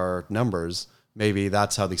with our numbers, maybe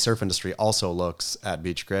that's how the surf industry also looks at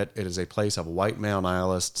Beach Grit. It is a place of white male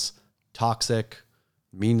nihilists, toxic,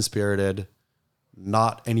 mean-spirited,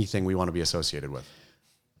 not anything we want to be associated with.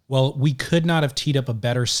 Well, we could not have teed up a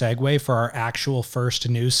better segue for our actual first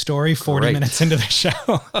news story 40 minutes into the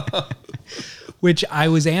show, which I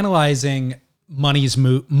was analyzing money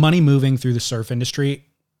moving through the surf industry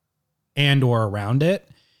and or around it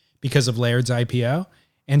because of Laird's IPO.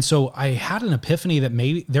 And so I had an epiphany that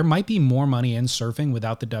maybe there might be more money in surfing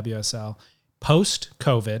without the WSL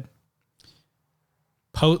post-COVID.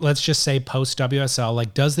 Let's just say post-WSL.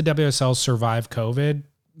 Like, does the WSL survive COVID?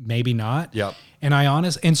 Maybe not. Yep.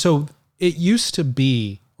 And so it used to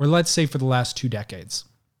be, or let's say for the last 2 decades,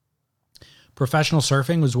 professional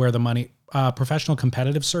surfing was where the money, professional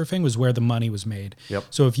competitive surfing was where the money was made. Yep.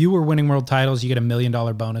 So if you were winning world titles, you get $1 million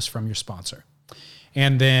bonus from your sponsor.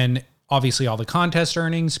 And then obviously all the contest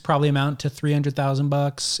earnings probably amount to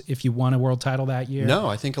 $300,000 if you won a world title that year. No,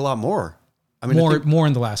 I think a lot more. I mean, more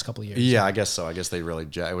in the last couple of years. Yeah, I guess so. I guess they really,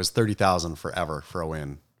 it was $30,000 forever for a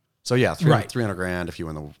win. So yeah, $300,000 if you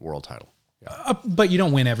win the world title. Yeah. But you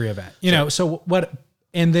don't win every event, know? So what,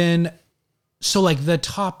 and then, so like the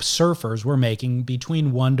top surfers were making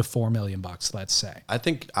between $1 to $4 million, let's say. I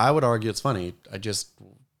think I would argue it's funny. I just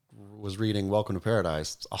was reading Welcome to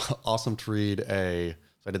Paradise. It's awesome to read I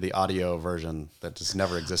did the audio version that just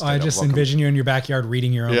never existed. I just envision you in your backyard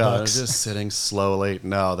reading your own books. Yeah, just sitting slowly.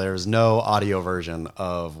 No, there's no audio version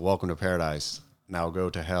of Welcome to Paradise. Now go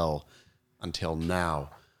to hell until now.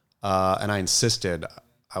 And I insisted.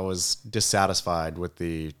 I was dissatisfied with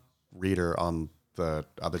the reader on the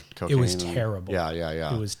other cocaine. It was terrible. Yeah.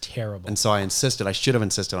 It was terrible. And so I insisted. I should have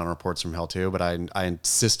insisted on Reports from Hell too, but I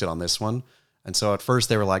insisted on this one. And so at first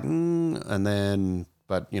they were like, and then,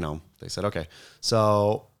 but they said, okay.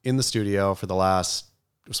 So in the studio for it was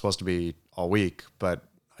supposed to be all week, but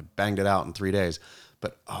I banged it out in 3 days.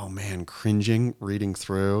 But oh man, cringing reading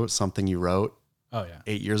through something you wrote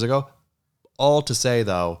 8 years ago. All to say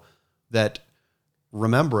though, that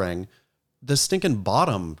remembering the stinking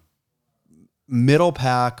middle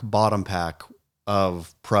pack, bottom pack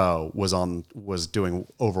of pro was doing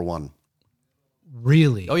over 1.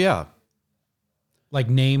 Really? Oh yeah. Like,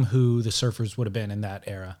 name who the surfers would have been in that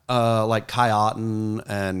era. Like Kai Otten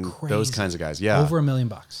and those kinds of guys. Yeah. Over $1 million.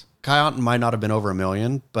 Kai Otten might not have been over $1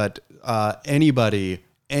 million, but anybody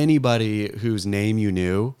anybody whose name you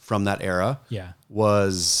knew from that era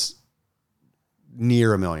was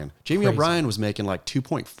near $1 million. Jamie O'Brien was making like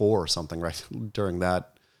 2.4 or something right during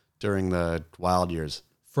the wild years.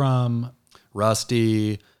 From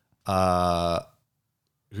Rusty, who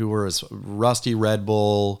was Rusty, Red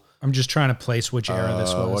Bull. I'm just trying to place which era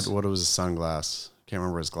this was. What was his sunglass? Can't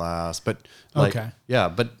remember his glass, but like, yeah,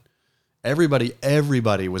 but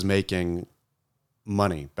everybody was making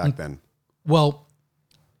money back then. Well,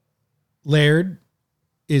 Laird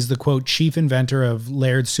is the quote chief inventor of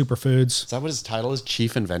Laird Superfoods. Is that what his title is?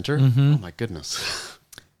 Chief inventor? Oh my goodness.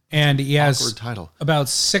 And he has awkward title. About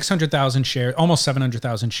 600,000 shares, almost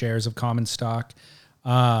 700,000 shares of common stock.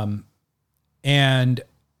 And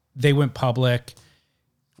they went public.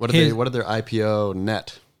 What did their IPO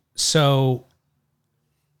net? So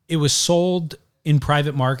it was sold in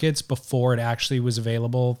private markets before it actually was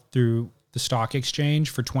available through the stock exchange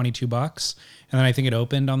for $22. And then I think it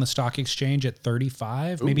opened on the stock exchange at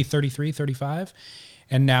 35, maybe 33, 35.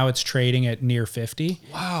 And now it's trading at near 50.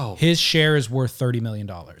 Wow. His share is worth $30 million.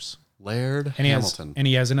 Laird Hamilton. And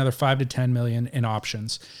he has another 5 to 10 million in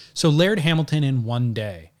options. So Laird Hamilton in one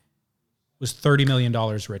day was $30 million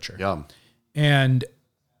richer. Yeah. And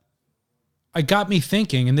it got me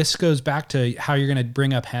thinking, and this goes back to how you're going to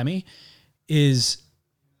bring up Hemi, is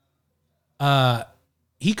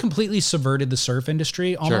he completely subverted the surf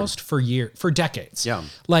industry almost for decades. Yeah.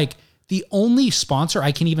 Like the only sponsor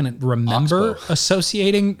I can even remember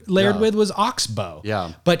associating Laird with was Oxbow.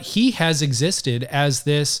 Yeah. But he has existed as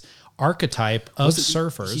this archetype of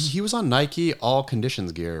surfers. He was on Nike all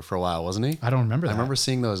conditions gear for a while, wasn't he? I don't remember that. I remember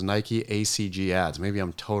seeing those Nike ACG ads. Maybe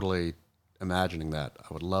I'm totally imagining that.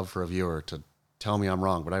 I would love for a viewer to tell me I'm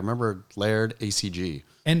wrong, but I remember Laird ACG.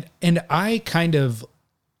 And I kind of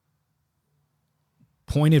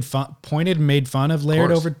made fun of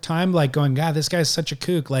Laird over time, like going, God, this guy's such a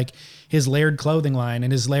kook, like his Laird clothing line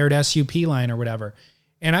and his Laird SUP line or whatever.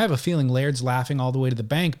 And I have a feeling Laird's laughing all the way to the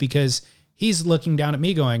bank because he's looking down at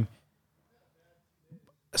me going,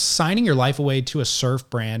 signing your life away to a surf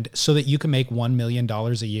brand so that you can make $1 million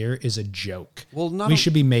a year is a joke. Well, we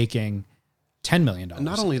should be making $10 million.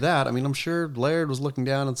 Not only that, I mean, I'm sure Laird was looking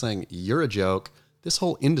down and saying, you're a joke. This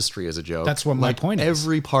whole industry is a joke. That's what my point is.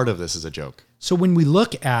 Every part of this is a joke. So when we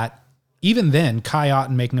look at, even then, Kai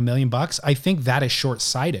Otten making $1 million, I think that is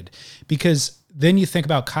short-sighted because then you think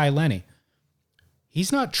about Kai Lenny.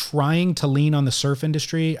 He's not trying to lean on the surf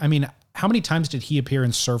industry. I mean, how many times did he appear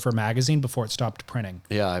in Surfer magazine before it stopped printing?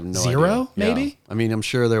 Yeah, I have no idea. Zero, maybe? Yeah. I mean, I'm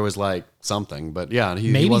sure there was like something, but yeah.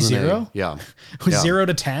 Maybe he wasn't zero? Yeah. It was 0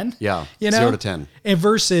 to 10? Yeah, you know? 0 to 10. And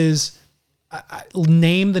versus,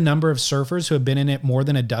 name the number of surfers who have been in it more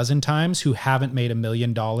than a dozen times who haven't made $1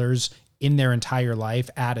 million in their entire life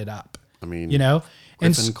added up. I mean, you know?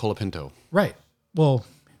 Griffin Colapinto. Right. Well,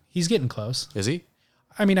 he's getting close. Is he?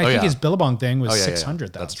 I mean, I think his Billabong thing was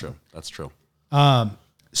 600,000. That's true.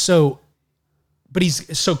 So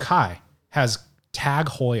Kai has Tag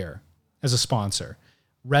Heuer as a sponsor.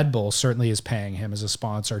 Red Bull certainly is paying him as a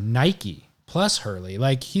sponsor. Nike plus Hurley,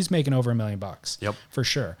 like he's making over $1 million. Yep, for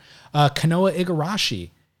sure. Kanoa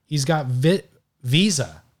Igarashi, he's got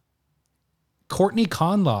Visa. Courtney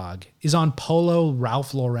Conlog is on Polo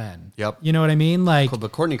Ralph Lauren. Yep. You know what I mean? Like,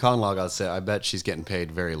 but Courtney Conlog, I'd say, I bet she's getting paid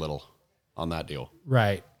very little on that deal.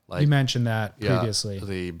 Right. Like, you mentioned that previously.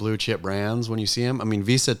 The blue chip brands, when you see them, I mean,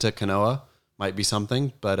 Visa to Kanoa might be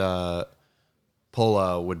something, but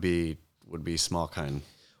Polo would be small kind.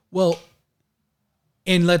 Well,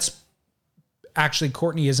 and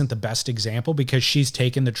Courtney isn't the best example because she's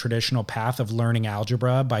taken the traditional path of learning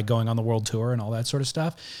algebra by going on the world tour and all that sort of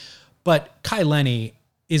stuff. But Kai Lenny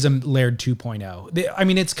is a Laird 2.0. I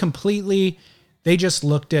mean, it's completely, they just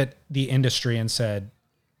looked at the industry and said,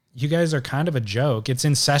 you guys are kind of a joke. It's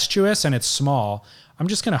incestuous and it's small. I'm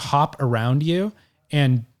just going to hop around you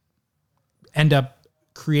and end up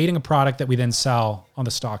creating a product that we then sell on the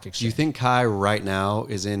stock exchange. Do you think Kai right now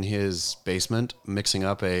is in his basement mixing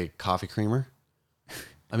up a coffee creamer?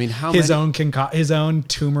 I mean, his own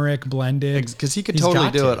turmeric blended, because he could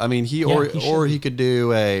totally do it. I mean, he could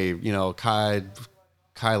do a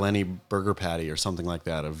Kai Lenny burger patty or something like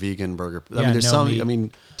that, a vegan burger. I mean, there's meat. I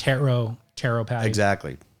mean, taro patty.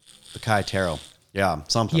 Exactly, the Kai taro. Yeah,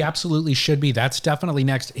 something. He absolutely should be. That's definitely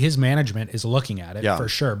next. His management is looking at it for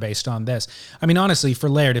sure based on this. I mean, honestly, for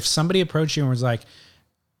Laird, if somebody approached you and was like,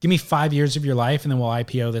 give me 5 years of your life and then we'll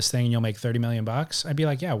IPO this thing and you'll make $30 million, I'd be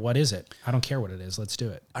like, yeah, what is it? I don't care what it is. Let's do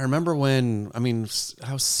it. I remember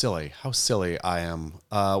how silly I am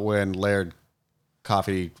when Laird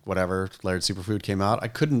Coffee, whatever, Laird Superfood came out. I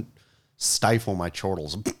couldn't stifle my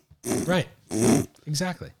chortles. Right.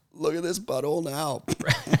 Exactly. look at this butthole now.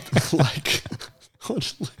 Like,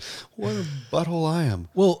 what a butthole I am.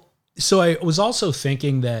 Well, so I was also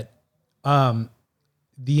thinking that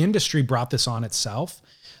the industry brought this on itself.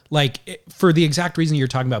 Like for the exact reason you're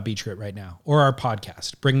talking about Beach Grit right now, or our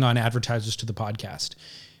podcast, bringing on advertisers to the podcast.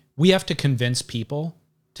 We have to convince people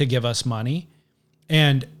to give us money,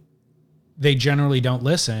 and they generally don't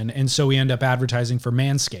listen. And so we end up advertising for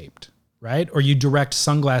Manscaped, right? Or you direct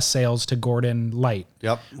sunglass sales to Gordon Light.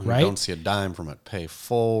 Yep. Right. You don't see a dime from it. Pay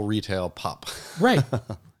full retail pop. Right.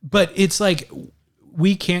 But it's like,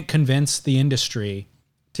 we can't convince the industry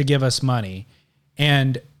to give us money.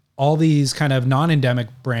 And all these kind of non-endemic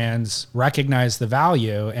brands recognize the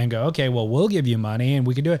value and go, okay, well, we'll give you money and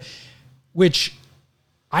we can do it. Which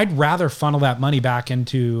I'd rather funnel that money back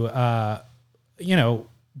into,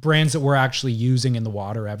 brands that we're actually using in the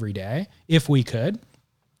water every day. If we could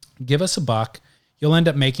give us $1, you'll end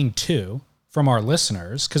up making $2 from our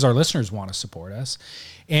listeners, because our listeners want to support us.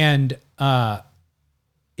 And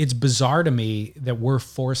it's bizarre to me that we're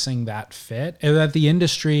forcing that fit, and that the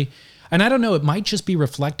industry, and I don't know, it might just be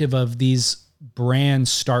reflective of these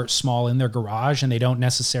brands start small in their garage and they don't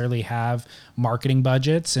necessarily have marketing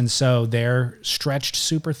budgets. And so they're stretched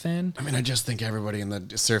super thin. I mean, I just think everybody in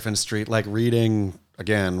the surf industry, like reading,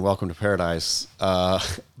 again, Welcome to Paradise,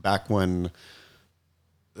 back when,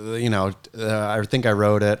 I think I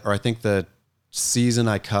wrote it, or I think the season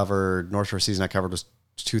I covered, North Shore season I covered was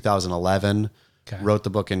 2011. Okay. Wrote the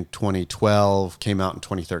book in 2012, came out in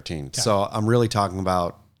 2013. Okay. So I'm really talking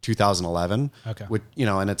about 2011, okay. Which,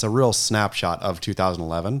 and it's a real snapshot of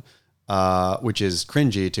 2011, which is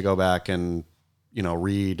cringy to go back and,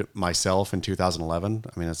 read myself in 2011.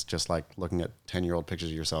 I mean, it's just like looking at 10-year-old pictures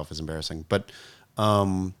of yourself is embarrassing, but,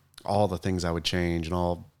 all the things I would change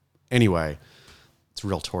anyway, it's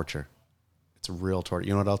real torture. It's real torture.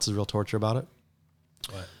 You know what else is real torture about it?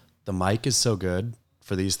 What? The mic is so good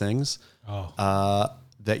for these things,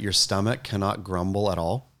 that your stomach cannot grumble at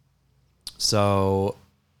all. So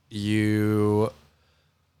it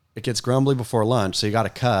gets grumbly before lunch, so you got to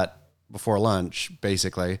cut before lunch,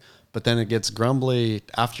 basically. But then it gets grumbly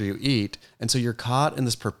after you eat, and so you're caught in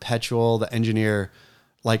this perpetual. The engineer,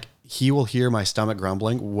 like, he will hear my stomach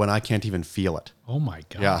grumbling when I can't even feel it. Oh my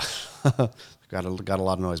god! Yeah, got a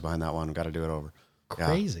lot of noise behind that one. Got to do it over.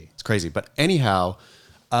 Crazy. Yeah, it's crazy. But anyhow,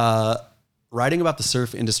 writing about the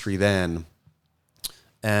surf industry then,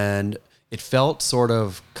 and it felt sort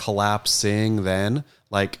of collapsing then.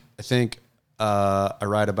 Like, I think I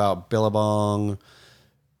write about Billabong's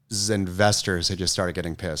investors had just started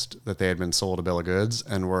getting pissed that they had been sold a bill of goods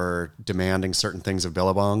and were demanding certain things of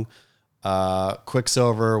Billabong.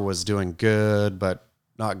 Quiksilver was doing good, but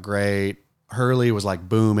not great. Hurley was like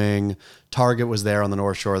booming. Target was there on the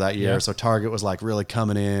North Shore that year. Yeah. So Target was like really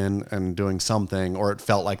coming in and doing something, or it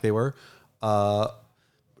felt like they were. It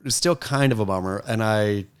was still kind of a bummer.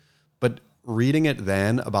 But reading it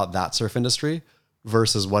then about that surf industry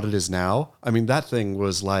versus what it is now, I mean, that thing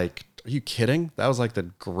was like, are you kidding? That was like the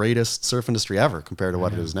greatest surf industry ever compared to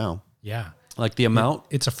what it is now. Yeah. Like the amount.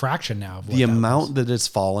 It's a fraction now of what the amount that it's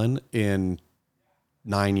fallen in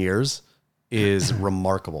 9 years is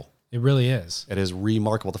remarkable. It really is. It is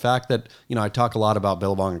remarkable. The fact that, I talk a lot about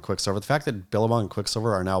Billabong and Quiksilver. The fact that Billabong and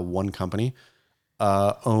Quiksilver are now one company,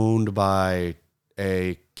 owned by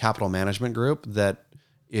a capital management group that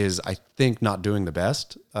is, I think, not doing the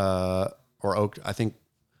best. Oaktree,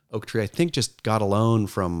 I think, just got a loan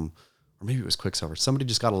from, or maybe it was Quiksilver. Somebody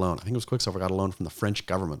just got a loan. I think it was Quiksilver got a loan from the French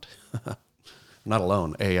government. Not a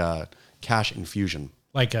loan, a cash infusion.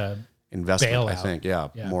 Like a investment, bailout. I think. Yeah,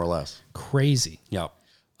 more or less. Crazy. Yeah.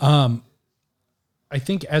 I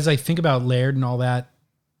think as I think about Laird and all that,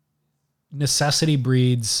 necessity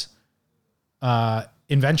breeds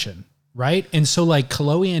invention, right? And so like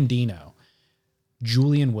Chloe Andino,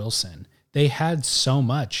 Julian Wilson, they had so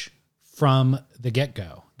much from the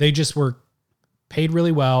get-go. They just were paid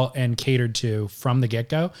really well and catered to from the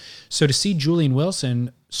get-go. So to see Julian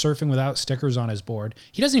Wilson surfing without stickers on his board,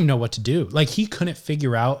 he doesn't even know what to do. Like, he couldn't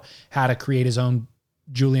figure out how to create his own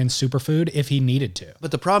Julian superfood if he needed to.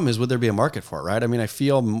 But the problem is, would there be a market for it, right? I mean, I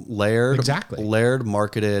feel Laird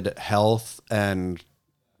marketed health and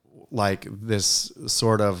like this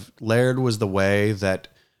sort of, Laird was the way that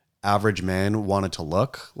average men wanted to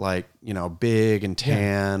look, like, big and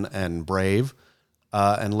tan and brave.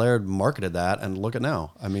 And Laird marketed that, and look at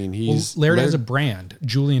now. I mean, Laird has a brand.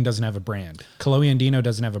 Julian doesn't have a brand. Chloe Andino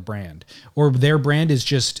doesn't have a brand, or their brand is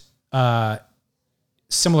just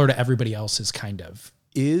similar to everybody else's, kind of.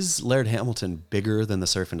 Is Laird Hamilton bigger than the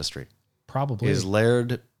surf industry? Probably. Is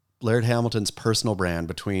Laird Hamilton's personal brand,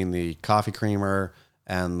 between the coffee creamer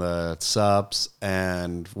and the sups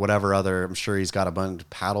and whatever other, I'm sure he's got a bunch of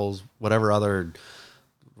paddles, whatever other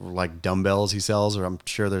like dumbbells he sells, or I'm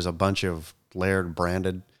sure there's a bunch of Laird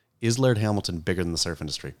branded. Is Laird Hamilton bigger than the surf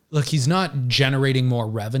industry? Look, he's not generating more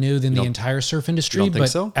revenue than the entire surf industry, but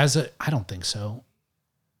so? I don't think so.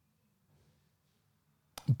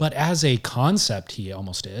 But as a concept, he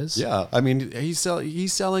almost is. Yeah. I mean, he's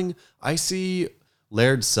selling, I see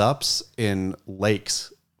Laird sups in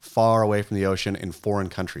lakes far away from the ocean in foreign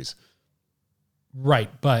countries. Right.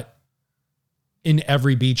 But in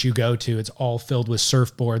every beach you go to, it's all filled with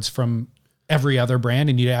surfboards from every other brand,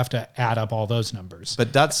 and you have to add up all those numbers.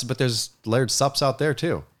 But there's Laird sups out there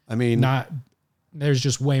too. I mean, there's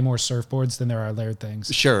just way more surfboards than there are Laird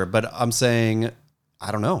things. Sure. But I'm saying,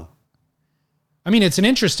 I don't know. I mean, it's an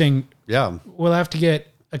interesting. Yeah. We'll have to get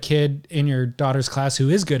a kid in your daughter's class who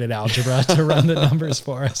is good at algebra to run the numbers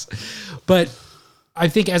for us. But I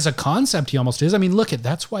think as a concept, he almost is. I mean,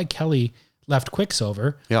 that's why Kelly left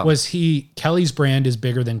Quiksilver. Yeah. Kelly's brand is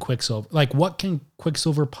bigger than Quiksilver. Like, what can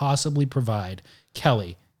Quiksilver possibly provide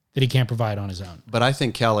Kelly that he can't provide on his own? But I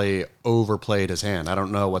think Kelly overplayed his hand. I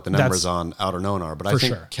don't know what the numbers on Out or Known are, but I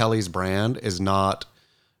think Kelly's brand is not,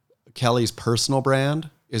 Kelly's personal brand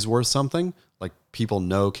is worth something. Like, people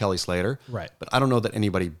know Kelly Slater. Right. But I don't know that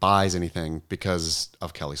anybody buys anything because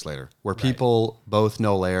of Kelly Slater, where people both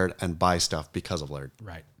know Laird and buy stuff because of Laird.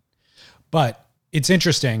 Right. But it's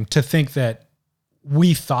interesting to think that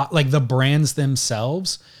we thought, like, the brands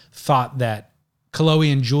themselves thought that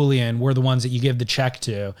Chloe and Julian were the ones that you give the check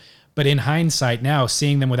to. But in hindsight now,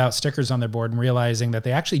 seeing them without stickers on their board and realizing that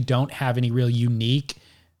they actually don't have any real unique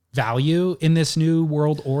value in this new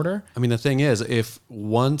world order. I mean, the thing is, if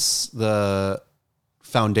once the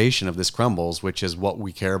foundation of this crumbles, which is what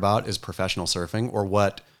we care about is professional surfing, or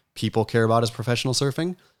what people care about is professional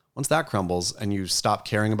surfing, once that crumbles and you stop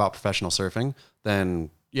caring about professional surfing, then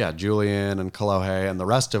yeah, Julian and Kolohe and the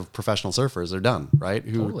rest of professional surfers are done, right?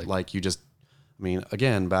 Who Totally. like you just, I mean,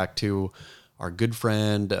 again, back to our good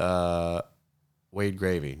friend, Wade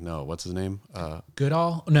Gravy. No, what's his name?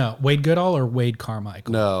 Goodall? No, Wade Goodall or Wade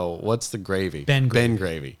Carmichael? No, what's the Gravy? Ben Gravy. Ben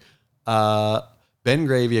Gravy. Ben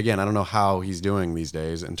Gravy, again, I don't know how he's doing these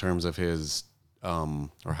days in terms of his,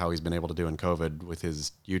 or how he's been able to do in COVID with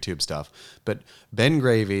his YouTube stuff. But Ben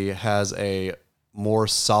Gravy has a more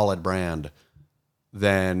solid brand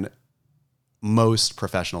than most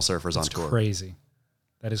professional surfers on tour. Crazy.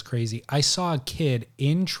 That is crazy. I saw a kid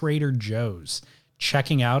in Trader Joe's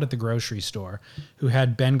checking out at the grocery store who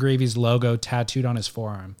had Ben Gravy's logo tattooed on his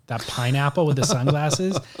forearm, that pineapple with the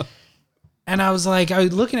sunglasses. And I was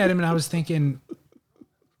looking at him and I was thinking,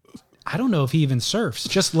 I don't know if he even surfs.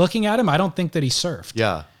 Just looking at him, I don't think that he surfed.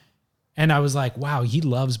 Yeah. And I was like, wow, he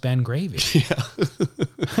loves Ben Gravy. Yeah.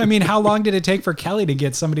 I mean, how long did it take for Kelly to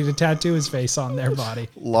get somebody to tattoo his face on their body?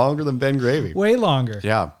 Longer than Ben Gravy. Way longer.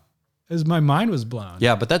 Yeah. As my mind was blown.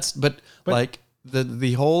 Yeah, but like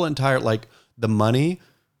the whole entire, like, the money,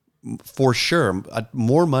 for sure,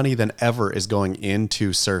 more money than ever is going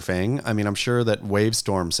into surfing. I mean, I'm sure that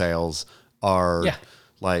Wavestorm sales are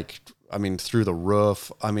through the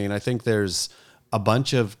roof. I mean, I think there's a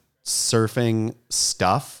bunch of surfing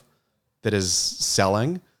stuff that is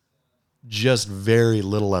selling. Just very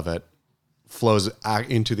little of it flows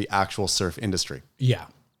into the actual surf industry. Yeah.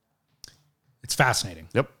 It's fascinating.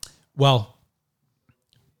 Yep. Well,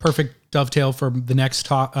 perfect dovetail for the next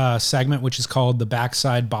segment, which is called the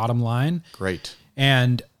backside bottom line. Great.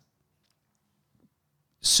 And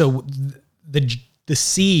so the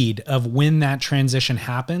seed of when that transition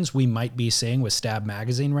happens, we might be seeing with Stab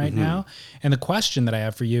Magazine right now. And the question that I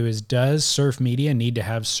have for you is, does surf media need to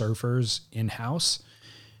have surfers in-house?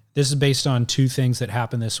 This is based on two things that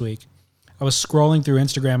happened this week. I was scrolling through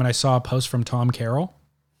Instagram and I saw a post from Tom Carroll.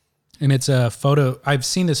 And it's a photo. I've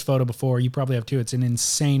seen this photo before. You probably have too. It's an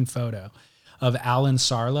insane photo of Alan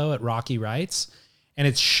Sarlo at Rocky Rights. And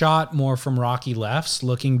it's shot more from Rocky lefts,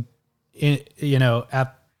 looking at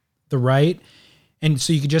the right. And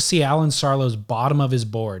so you could just see Alan Sarlo's bottom of his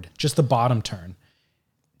board, just the bottom turn.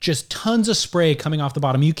 Just tons of spray coming off the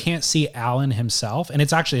bottom. You can't see Alan himself. And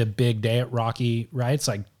it's actually a big day at Rocky Rights,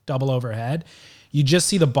 like double overhead. You just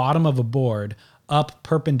see the bottom of a board up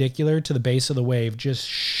perpendicular to the base of the wave, just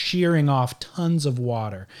shearing off tons of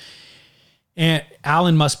water. And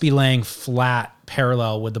Alan must be laying flat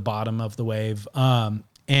parallel with the bottom of the wave.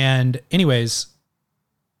 And anyways,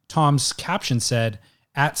 Tom's caption said,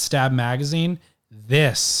 at Stab Magazine,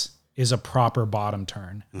 this is a proper bottom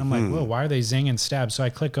turn. I'm like, whoa, why are they zinging Stab? So I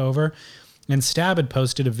click over, and Stab had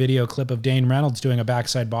posted a video clip of Dane Reynolds doing a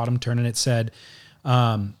backside bottom turn, and it said,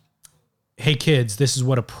 hey kids, this is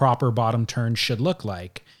what a proper bottom turn should look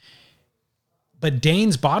like. But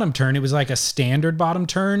Dane's bottom turn, it was like a standard bottom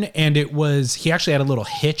turn, and he actually had a little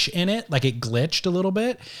hitch in it, like it glitched a little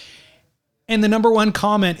bit. And the number one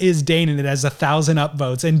comment is Dane, and it has 1,000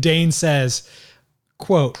 upvotes. And Dane says,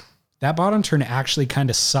 quote, "That bottom turn actually kind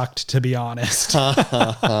of sucked, to be honest."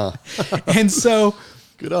 And so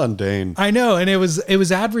good on Dane. I know. And it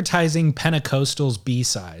was advertising Pentecostal's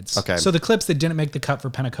B-sides. Okay. So the clips that didn't make the cut for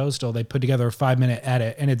Pentecostal, they put together a 5-minute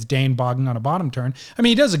edit, and it's Dane bogging on a bottom turn. I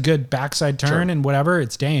mean, he does a good backside turn and whatever.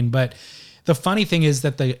 It's Dane. But the funny thing is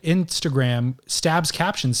that the Instagram Stab's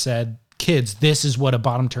caption said, "Kids, this is what a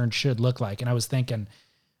bottom turn should look like." And I was thinking,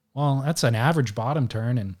 well, that's an average bottom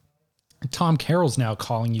turn. And Tom Carroll's now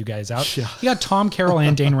calling you guys out. Yeah. You got Tom Carroll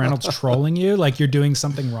and Dane Reynolds trolling you like you're doing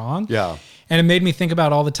something wrong. Yeah. And it made me think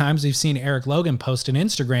about all the times we've seen Eric Logan post an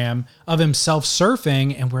Instagram of himself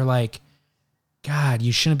surfing, and we're like, God,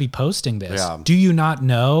 you shouldn't be posting this. Yeah. Do you not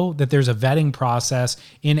know that there's a vetting process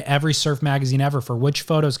in every surf magazine ever for which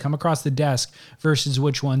photos come across the desk versus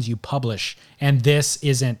which ones you publish? And this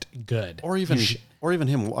isn't good. Or even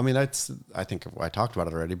him. I mean, I think I talked about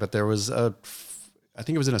it already, but there was I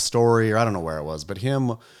think it was in a story, or I don't know where it was, but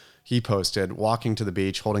he posted walking to the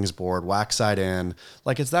beach, holding his board, wax side in.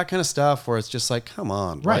 Like, it's that kind of stuff where it's just like, come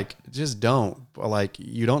on, right. Like, just don't. Like,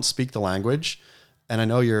 you don't speak the language. And I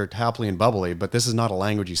know you're happily and bubbly, but this is not a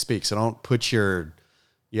language you speak. So don't put your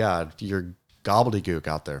gobbledygook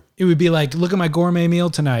out there. It would be like, look at my gourmet meal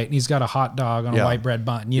tonight, and he's got a hot dog on a white bread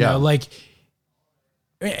bun. You know, like,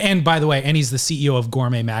 and by the way, and he's the CEO of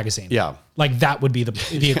Gourmet Magazine. Yeah. Like, that would be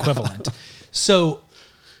the equivalent. So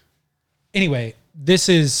anyway, this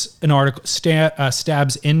is an article,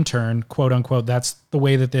 Stab's intern, quote unquote, that's the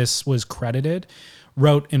way that this was credited,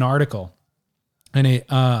 wrote an article. And it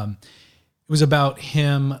was about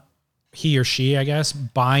he or she, I guess,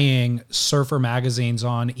 buying surfer magazines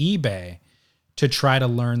on eBay to try to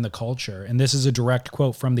learn the culture. And this is a direct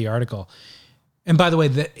quote from the article. And by the way,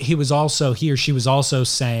 he or she was also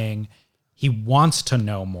saying he wants to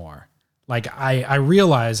know more. Like, I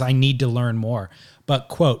realize I need to learn more. But,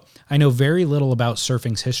 quote, "I know very little about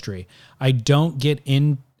surfing's history. I didn't get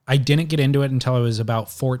into it until I was about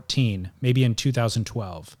 14, maybe in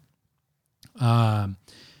 2012. So I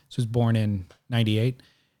was born in 98.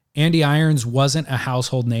 Andy Irons wasn't a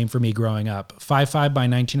household name for me growing up. 5'5" by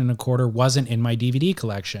 19 1/4 wasn't in my DVD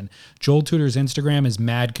collection. Joel Tudor's Instagram is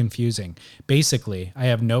mad confusing. Basically, I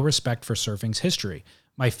have no respect for surfing's history.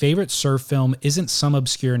 My favorite surf film isn't some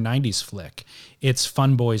obscure 90s flick. It's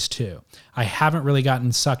Fun Boys 2. I haven't really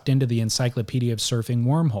gotten sucked into the Encyclopedia of Surfing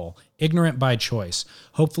wormhole. Ignorant by choice.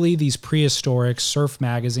 Hopefully these prehistoric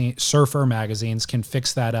surfer magazines can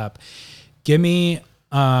fix that up. Give me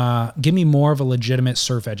more of a legitimate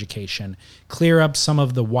surf education. Clear up some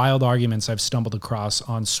of the wild arguments I've stumbled across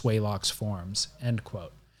on Swaylock's forums." End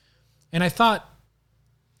quote. And I thought,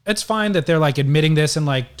 it's fine that they're like admitting this and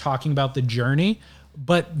like talking about the journey,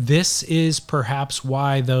 but this is perhaps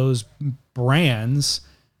why those brands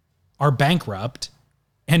are bankrupt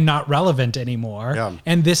and not relevant anymore. Yeah.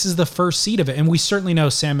 And this is the first seed of it. And we certainly know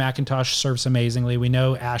Sam McIntosh surfs amazingly. We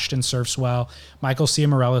know Ashton surfs well. Michael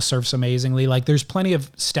Ciamarella surfs amazingly. Like, there's plenty of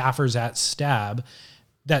staffers at Stab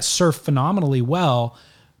that surf phenomenally well,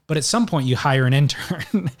 but at some point you hire an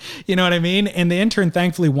intern. You know what I mean? And the intern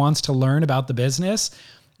thankfully wants to learn about the business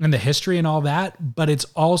and the history and all that. But it's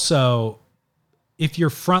also, if your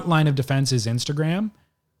front line of defense is Instagram,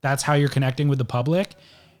 that's how you're connecting with the public,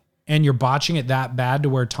 and you're botching it that bad to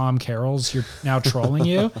where Tom Carroll's, you're now trolling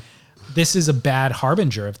you, this is a bad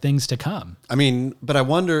harbinger of things to come. I mean, but I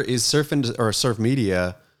wonder, is surf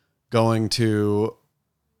media going to,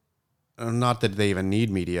 not that they even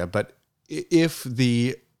need media, but if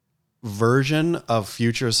the version of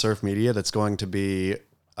future surf media that's going to be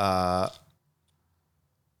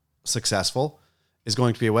successful is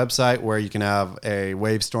going to be a website where you can have a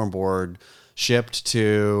Wavestorm board shipped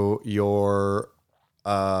to your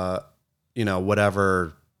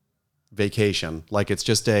whatever vacation. Like, it's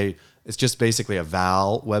just basically a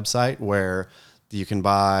Val website where you can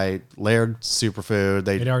buy Laird Superfood.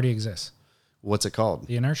 It already exists. What's it called?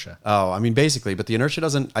 The Inertia. Oh, I mean, basically, but the Inertia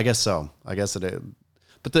doesn't, I guess so. I guess it is.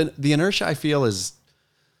 But the Inertia, I feel, is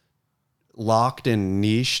locked in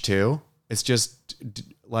niche too. It's just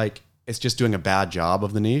doing a bad job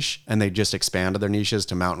of the niche, and they just expanded their niches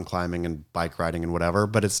to mountain climbing and bike riding and whatever,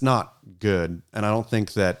 but it's not good. And I don't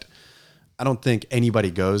think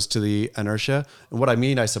anybody goes to the Inertia. And what I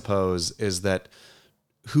mean, I suppose, is that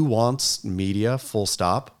who wants media, full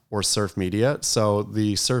stop, or surf media? So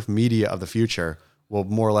the surf media of the future will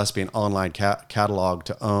more or less be an online catalog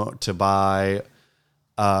to buy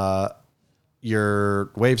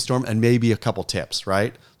your Wavestorm and maybe a couple tips,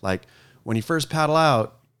 right? Like, when you first paddle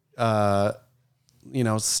out, try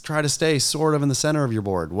to stay sort of in the center of your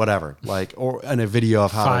board, whatever, like, or in a video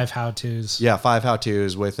of five how-tos. Yeah. 5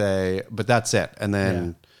 how-tos but that's it. And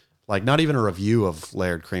then like not even a review of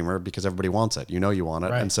layered creamer because everybody wants it. You want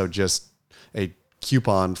it. Right. And so just a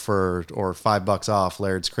coupon or $5 off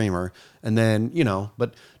Laird's creamer. And then,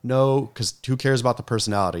 but no, because who cares about the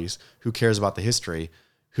personalities? Who cares about the history?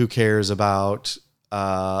 Who cares about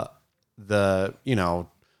the,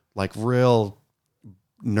 like real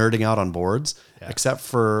nerding out on boards, except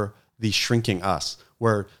for the shrinking us,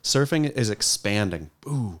 where surfing is expanding.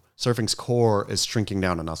 Ooh, surfing's core is shrinking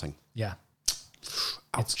down to nothing. Yeah.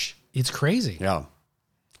 Ouch. It's crazy. Yeah.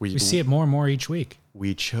 We see it more and more each week.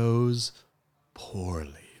 We chose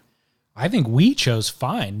poorly. I think we chose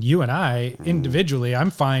fine. You and I individually,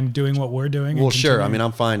 I'm fine doing what we're doing. Well, sure. I mean,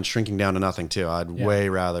 I'm fine shrinking down to nothing too. I'd way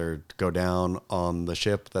rather go down on the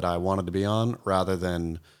ship that I wanted to be on rather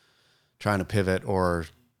than trying to pivot or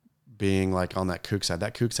being like on that kook side.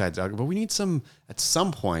 That kook side's ugly, but we need at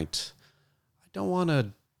some point, I don't want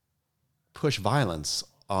to push violence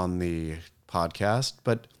on the podcast,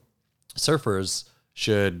 but surfers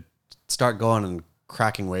should start going and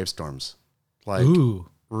cracking wave storms. Like, ooh.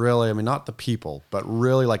 Really, I mean, not the people, but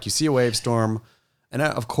really, like, you see a wave storm, and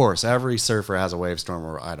of course, every surfer has a wave storm,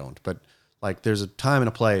 or I don't, but like, there's a time and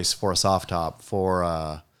a place for a soft top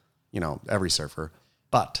for, every surfer.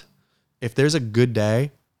 But if there's a good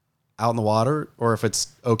day out in the water, or if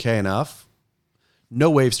it's okay enough, no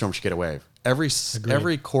wave storm should get a wave.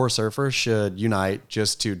 Every core surfer should unite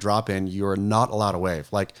just to drop in. You're not allowed a wave.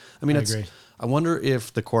 Like, I mean, I wonder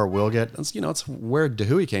if the core will get, it's where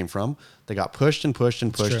Dahui came from. They got pushed and pushed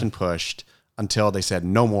and pushed and pushed until they said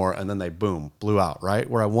no more. And then they blew out, right?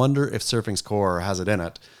 Where I wonder if surfing's core has it in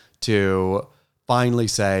it to finally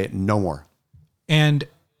say no more. And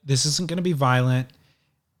this isn't going to be violent,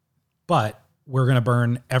 but we're going to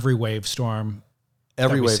burn every wave storm.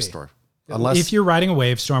 Every wave storm. Unless if you're riding a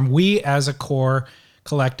wave storm, we as a core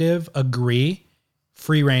collective agree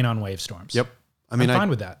free reign on wave storms. Yep. I'm fine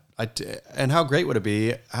with that. And how great would it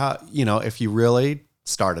be? If you really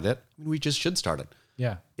started it, we just should start it.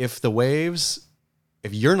 Yeah. If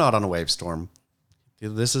you're not on a wave storm,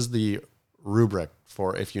 this is the rubric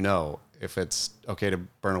for if it's okay to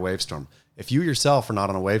burn a wave storm. If you yourself are not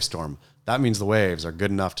on a wave storm, that means the waves are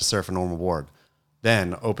good enough to surf a normal board.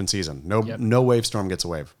 Then open season. No wave storm gets a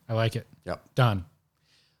wave. I like it. Yep. Done.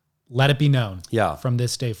 Let it be known. Yeah. From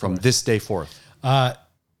this day forth.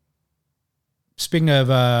 Speaking of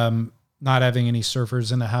not having any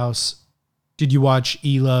surfers in the house, did you watch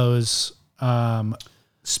Elo's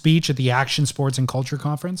speech at the Action Sports and Culture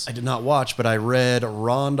Conference? I did not watch, but I read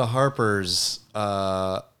Rhonda Harper's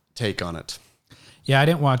take on it. Yeah, I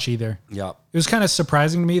didn't watch either. Yeah. It was kind of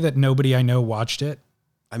surprising to me that nobody I know watched it.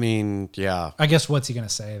 I mean, yeah. I guess what's he going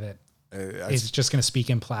to say? That he's just going to speak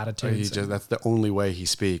in platitudes? That's the only way he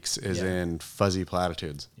speaks is in fuzzy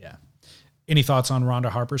platitudes. Yeah. Any thoughts on Rhonda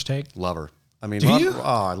Harper's take? Love her. I mean, Do you?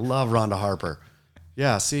 Oh, I love Rhonda Harper.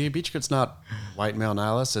 Yeah, see, Beach Grit's not white male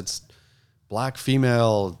nihilist. It's black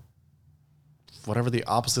female, whatever the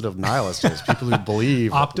opposite of nihilist is. People who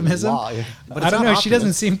believe. Optimism? But I don't know. She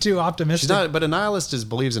doesn't seem too optimistic. She's not, but a nihilist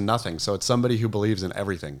believes in nothing. So it's somebody who believes in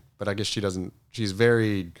everything. But I guess she doesn't. She's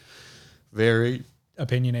very, very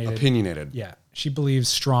opinionated. Yeah. She believes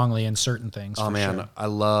strongly in certain things. Oh, man. Sure. I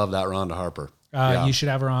love that Rhonda Harper. You should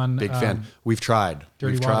have her on. Big fan. We've tried.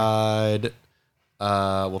 We've tried.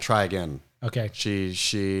 We'll try again. Okay.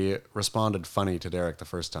 She responded funny to Derek the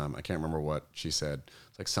first time. I can't remember what she said.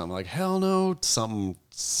 It's like something like hell no, something.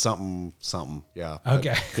 Yeah.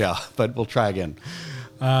 Okay. But we'll try again.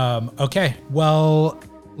 Okay. Well,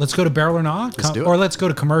 let's go to Barrel or Not. Let's do it. Or let's go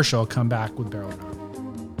to commercial. Come back with Barrel or Not.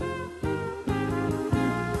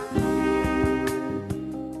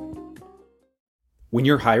 When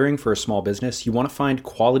you're hiring for a small business, you want to find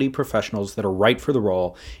quality professionals that are right for the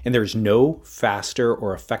role, and there's no faster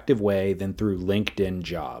or effective way than through LinkedIn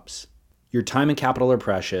Jobs. Your time and capital are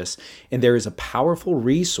precious, and there is a powerful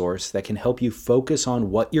resource that can help you focus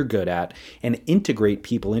on what you're good at and integrate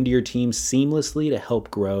people into your team seamlessly to help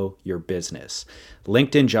grow your business.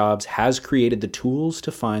 LinkedIn Jobs has created the tools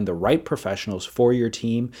to find the right professionals for your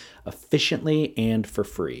team efficiently and for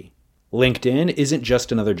free. LinkedIn isn't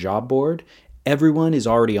just another job board. Everyone is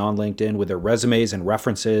already on LinkedIn with their resumes and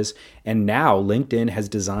references, and now LinkedIn has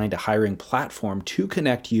designed a hiring platform to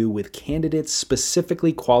connect you with candidates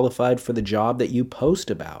specifically qualified for the job that you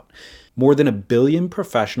post about. More than 1 billion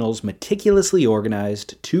professionals meticulously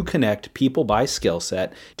organized to connect people by skill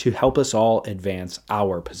set to help us all advance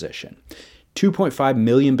our position. 2.5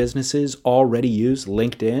 million businesses already use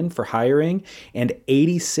LinkedIn for hiring, and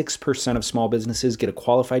 86% of small businesses get a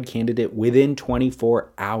qualified candidate within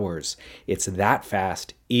 24 hours. It's that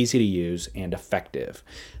fast, easy to use, and effective.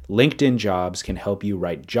 LinkedIn Jobs can help you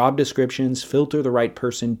write job descriptions, filter the right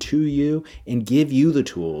person to you, and give you the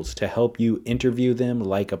tools to help you interview them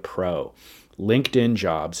like a pro.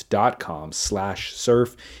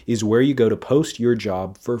 LinkedInjobs.com/surf is where you go to post your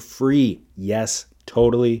job for free. Yes,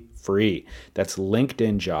 totally free. That's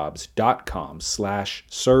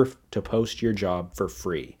LinkedInjobs.com/surf to post your job for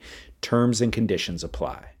free. Terms and conditions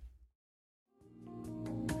apply.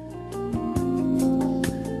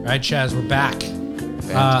 All right, Chaz, we're back.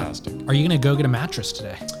 Fantastic. Are you going to go get a mattress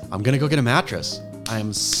today? I'm going to go get a mattress. I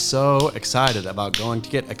am so excited about going to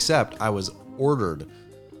get, except I was ordered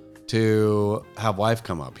to have wife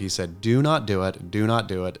come up. He said, do not do it, do not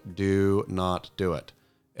do it, do not do it.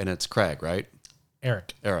 And it's Craig, right?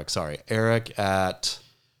 Eric at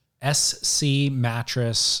SC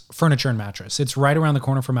Mattress, Furniture and Mattress. It's right around the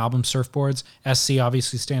corner from Album Surfboards. SC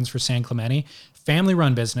obviously stands for San Clemente.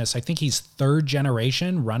 Family-run business. I think he's third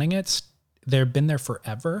generation running it. They've been there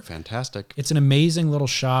forever. Fantastic. It's an amazing little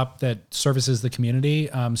shop that services the community.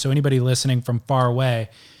 So anybody listening from far away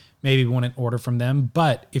maybe wouldn't order from them.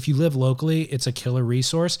 But if you live locally, it's a killer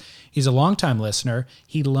resource. He's a longtime listener.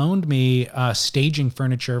 He loaned me staging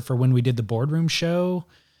furniture for when we did the boardroom show.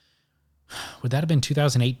 Would that have been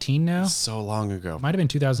 2018 now? So long ago. Might have been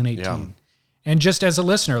 2018. Yeah. And just as a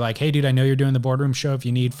listener, like, hey, dude, I know you're doing the boardroom show. If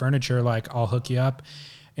you need furniture, like, I'll hook you up.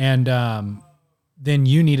 And then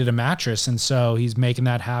you needed a mattress. And so he's making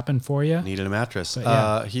that happen for you. Needed a mattress.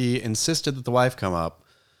 Yeah. He insisted that the wife come up.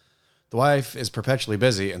 The wife is perpetually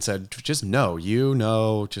busy and said, just no,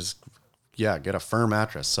 just get a firm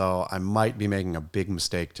mattress. So I might be making a big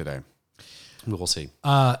mistake today. We'll see.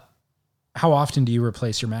 How often do you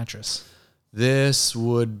replace your mattress? This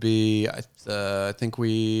would be, I think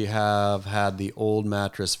we have had the old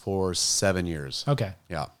mattress for 7 years. Okay.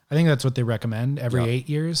 Yeah. I think that's what they recommend every 8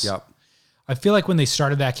 years. Yep. I feel like when they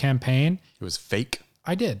started that campaign, it was fake.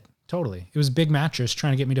 I did. Totally. It was a big mattress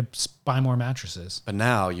trying to get me to buy more mattresses. But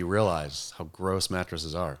now you realize how gross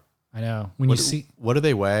mattresses are. I know. What do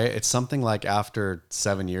they weigh? It's something like after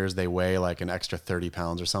 7 years, they weigh like an extra 30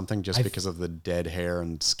 pounds or something just because of the dead hair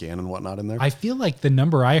and skin and whatnot in there. I feel like the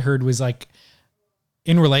number I heard was like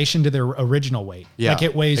in relation to their original weight. Yeah, like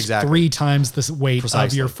it weighs 3 times the weight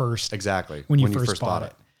of your first. Exactly. When you first bought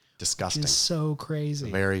it. Disgusting. It's so crazy.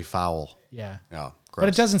 Very foul. Yeah. Yeah. Gross. But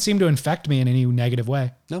it doesn't seem to infect me in any negative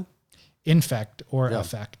way. No. Infect or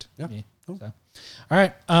affect. Yeah. Me. So. All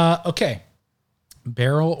right. Okay.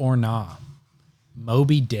 Barrel or Nah.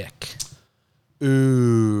 Moby Dick.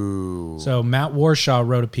 Ooh. So Matt Warshaw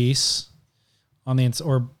wrote a piece on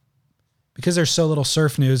because there's so little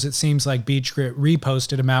surf news, it seems like Beach Grit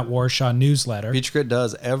reposted a Matt Warshaw newsletter. Beach Grit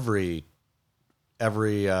does every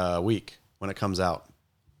week when it comes out.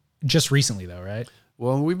 Just recently though, right?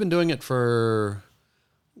 Well, we've been doing it for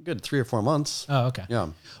a good 3 or 4 months. Oh, okay. Yeah.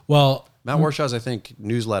 Well, Matt Warshaw's, I think,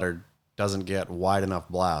 newsletter doesn't get wide enough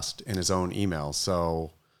blast in his own email.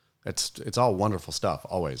 So it's all wonderful stuff,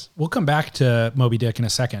 always. We'll come back to Moby Dick in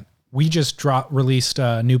a second. We just released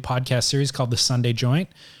a new podcast series called The Sunday Joint,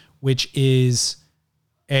 which is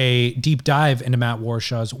a deep dive into Matt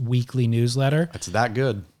Warshaw's weekly newsletter. It's that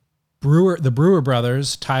good. The Brewer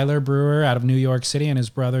brothers, Tyler Brewer out of New York City and his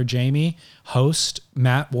brother Jamie, host.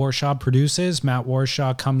 Matt Warshaw produces. Matt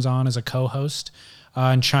Warshaw comes on as a co-host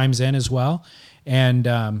and chimes in as well.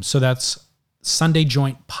 And so that's Sunday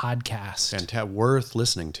Joint Podcast. And worth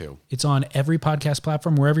listening to. It's on every podcast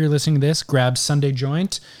platform. Wherever you're listening to this, grab Sunday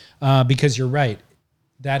Joint because you're right.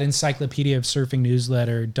 That Encyclopedia of Surfing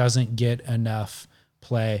newsletter doesn't get enough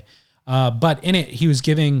play. But in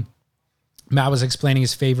it, Matt was explaining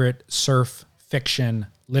his favorite surf fiction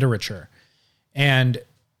literature and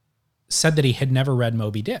said that he had never read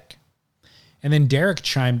Moby Dick. And then Derek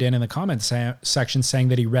chimed in the comments section saying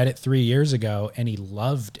that he read it 3 years ago and he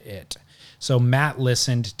loved it. So Matt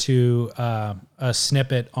listened to a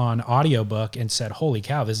snippet on audiobook and said, holy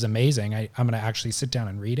cow, this is amazing. I'm going to actually sit down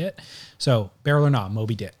and read it. So Barrel or Not,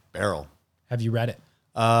 Moby Dick. Barrel. Have you read it?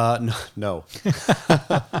 No.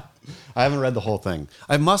 I haven't read the whole thing.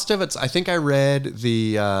 I must have. I think I read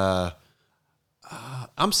the,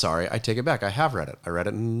 I'm sorry, I take it back. I have read it. I read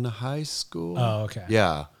it in high school. Oh, okay.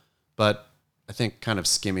 Yeah. But I think kind of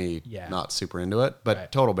skimmy, not super into it, but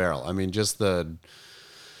right. Total barrel. I mean, just the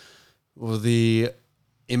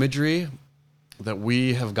imagery that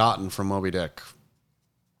we have gotten from Moby Dick,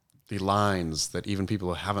 the lines that even people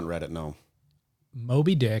who haven't read it know.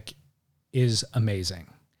 Moby Dick is amazing.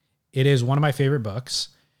 It is one of my favorite books.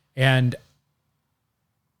 And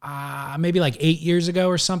maybe like 8 years ago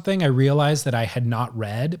or something, I realized that I had not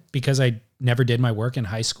read because I never did my work in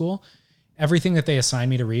high school. Everything that they assigned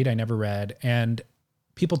me to read, I never read. And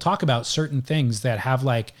people talk about certain things that have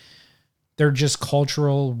like, they're just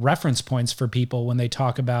cultural reference points for people when they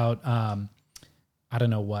talk about, I don't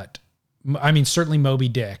know what. I mean, certainly Moby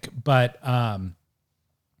Dick, but The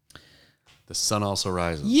Sun Also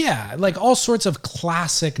Rises. Yeah, like all sorts of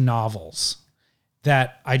classic novels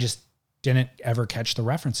that I just didn't ever catch the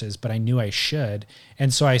references, but I knew I should.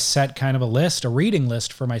 And so I set kind of a reading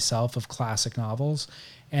list for myself of classic novels.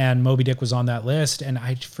 And Moby Dick was on that list. And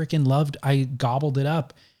I gobbled it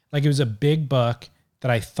up. Like it was a big book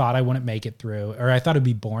that I thought I wouldn't make it through, or I thought it'd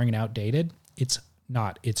be boring and outdated. It's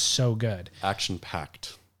not. It's so good.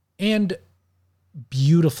 Action-packed. And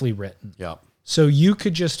beautifully written. Yeah. So you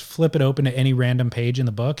could just flip it open to any random page in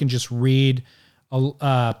the book and just read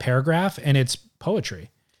a paragraph, and it's poetry.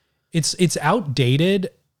 It's outdated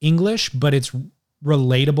English, but it's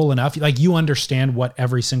relatable enough. Like you understand what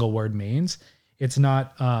every single word means. It's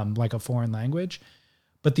not like a foreign language.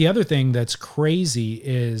 But the other thing that's crazy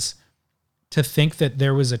is to think that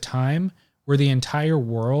there was a time where the entire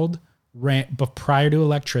world ran, but prior to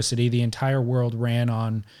electricity, the entire world ran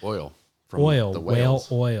on oil. Whale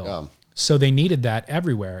oil. Yeah. So they needed that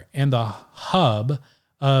everywhere. And the hub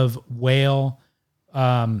of whale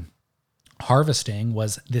harvesting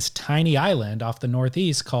was this tiny island off the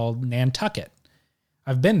northeast called Nantucket.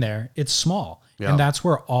 I've been there. It's small. Yeah. And that's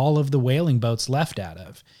where all of the whaling boats left out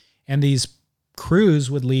of. And these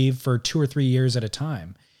crews would leave for 2 or 3 years at a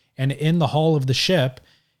time. And in the hull of the ship,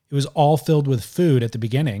 it was all filled with food at the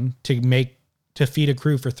beginning to feed a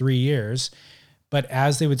crew for 3 years. But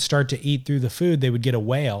as they would start to eat through the food, they would get a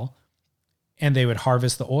whale and they would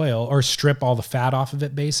harvest the oil or strip all the fat off of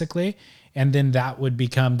it basically. And then that would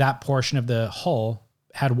become, that portion of the hull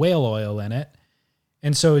had whale oil in it.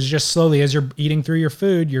 And so it's just slowly, as you're eating through your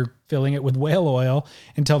food, you're filling it with whale oil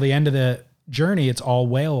until the end of the journey, it's all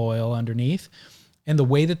whale oil underneath. And the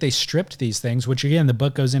way that they stripped these things, which again, the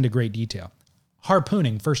book goes into great detail.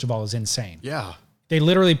 Harpooning, first of all, is insane. Yeah. They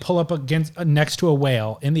literally pull up next to a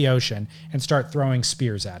whale in the ocean and start throwing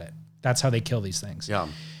spears at it. That's how they kill these things. Yeah.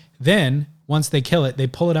 Then once they kill it, they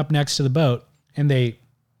pull it up next to the boat and they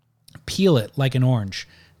peel it like an orange.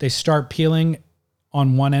 They start peeling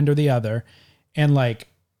on one end or the other, and like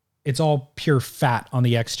it's all pure fat on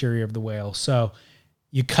the exterior of the whale. So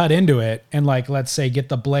you cut into it and like, let's say, get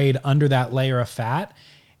the blade under that layer of fat,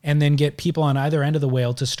 and then get people on either end of the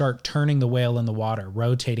whale to start turning the whale in the water,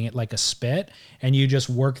 rotating it like a spit. And you just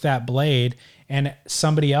work that blade, and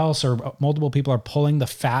somebody else or multiple people are pulling the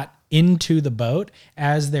fat into the boat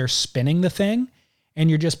as they're spinning the thing, and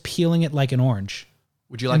you're just peeling it like an orange.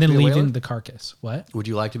 Would you like to be a whaler? And then leaving the carcass. What? Would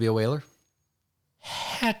you like to be a whaler?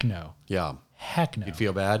 Heck no. Yeah. Heck no. You'd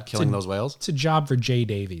feel bad killing those whales? It's a job for Jay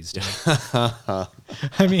Davies, dude. I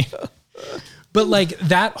mean, but like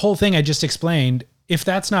that whole thing I just explained, if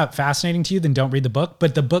that's not fascinating to you, then don't read the book.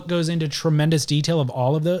 But the book goes into tremendous detail of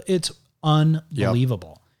all of it's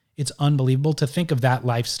unbelievable. Yep. It's unbelievable to think of that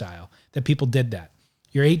lifestyle, that people did that.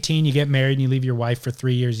 You're 18, you get married, and you leave your wife for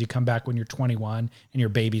 3 years. You come back when you're 21, and your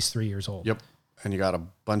baby's 3 years old. Yep. And you got a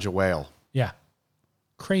bunch of whale. Yeah.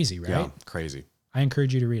 Crazy, right? Yeah, crazy. I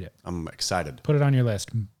encourage you to read it. I'm excited. Put it on your list.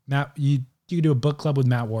 Matt, you could do a book club with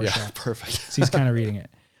Matt Warshaw. Yeah, perfect. So he's kind of reading it.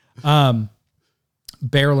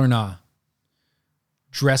 Barrel or Nah.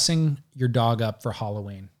 Dressing your dog up for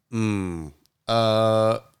Halloween. I'm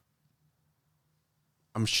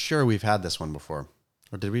sure we've had this one before.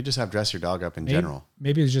 Or did we just have dress your dog up in general?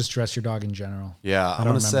 Maybe it was just dress your dog in general. Yeah, I'm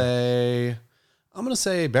gonna say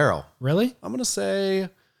barrel. Really? I'm gonna say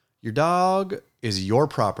your dog is your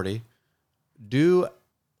property. Do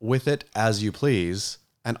with it as you please.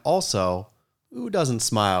 And also, who doesn't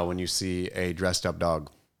smile when you see a dressed up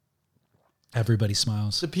dog? Everybody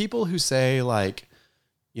smiles. The people who say like,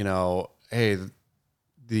 you know, hey,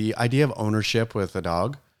 the idea of ownership with a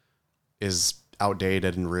dog is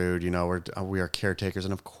outdated and rude. You know, we are caretakers,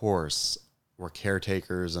 and of course we're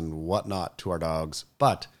caretakers and whatnot to our dogs,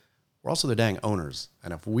 but we're also the dang owners.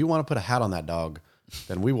 And if we want to put a hat on that dog,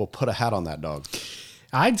 then we will put a hat on that dog.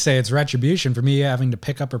 I'd say it's retribution for me having to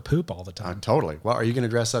pick up her poop all the time. Totally. Well, are you going to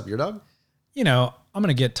dress up your dog? You know, I'm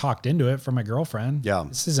going to get talked into it from my girlfriend. Yeah.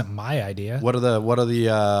 This isn't my idea. What are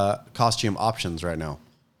the costume options right now?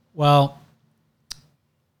 Well,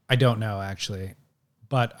 I don't know actually,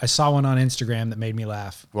 but I saw one on Instagram that made me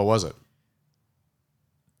laugh. What was it?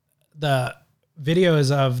 The video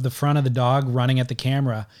is of the front of the dog running at the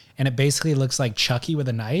camera, and it basically looks like Chucky with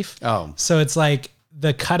a knife. Oh. So it's like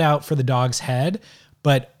the cutout for the dog's head,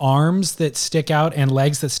 but arms that stick out and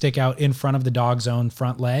legs that stick out in front of the dog's own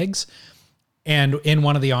front legs. And in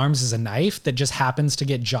one of the arms is a knife that just happens to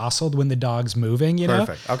get jostled when the dog's moving, you know?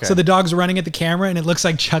 Perfect. Okay. So the dog's running at the camera and it looks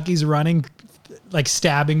like Chucky's running like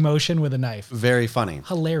stabbing motion with a knife. Very funny.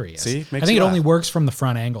 Hilarious. See? I think it only works from the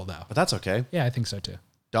front angle though. But that's okay. Yeah, I think so too.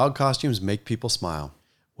 Dog costumes make people smile.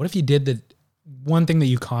 What if you did the one thing that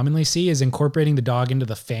you commonly see is incorporating the dog into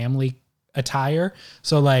the family attire?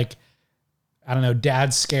 So like, I don't know,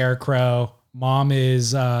 dad's Scarecrow, mom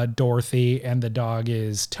is Dorothy, and the dog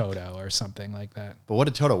is Toto or something like that. But what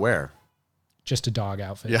did Toto wear? Just a dog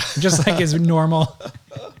outfit. Yeah. Just like his normal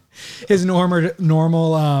velour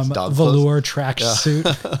track suit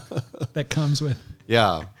that comes with. Yeah.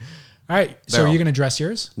 All right. So are you going to dress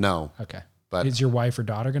yours? No. Okay. But is your wife or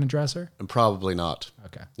daughter going to dress her? Probably not.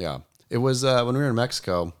 Okay. Yeah. It was when we were in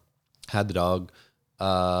Mexico, had the dog,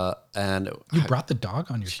 and you brought the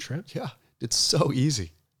dog on your trip? Yeah. It's so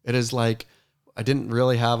easy. It is like, I didn't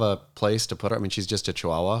really have a place to put her. I mean, she's just a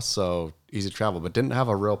Chihuahua, so easy to travel, but didn't have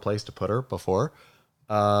a real place to put her before.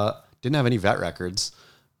 Didn't have any vet records.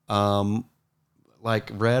 Like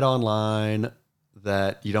read online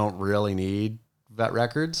that you don't really need vet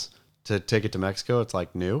records to take it to Mexico. It's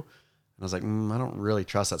like new. And I was like, I don't really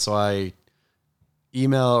trust that. So I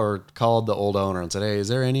emailed or called the old owner and said, hey, is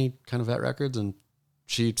there any kind of vet records? And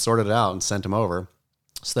she sorted it out and sent them over.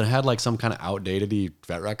 So then I had like some kind of outdated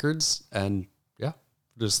vet records and yeah,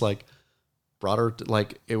 just like brought her,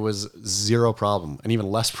 like it was zero problem and even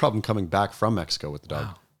less problem coming back from Mexico with the dog.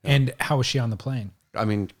 Wow. Yeah. And how was she on the plane? I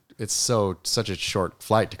mean, it's such a short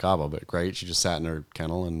flight to Cabo, but great. She just sat in her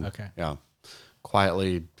kennel and yeah,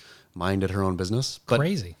 quietly minded her own business. But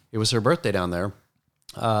crazy. It was her birthday down there.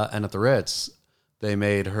 And at the Ritz, they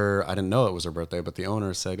made her, I didn't know it was her birthday, but the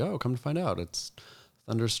owner said, oh, come to find out, it's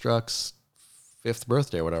Thunderstruck's 5th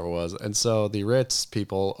birthday or whatever it was. And so the Ritz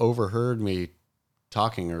people overheard me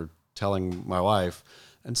talking or telling my wife,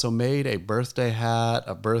 and so made a birthday hat,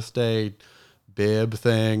 a birthday bib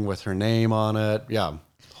thing with her name on it. Yeah,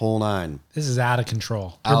 whole nine. This is out of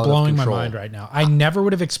control. You're blowing my mind right now. I never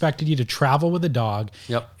would have expected you to travel with a dog.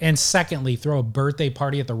 Yep. And secondly, throw a birthday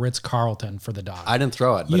party at the Ritz-Carlton for the dog. I didn't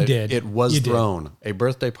throw it, but you did. It was thrown. A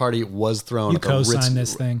birthday party was thrown at the co-signed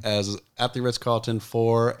this thing at the Ritz-Carlton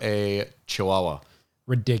for a Chihuahua.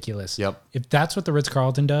 Ridiculous. Yep. If that's what the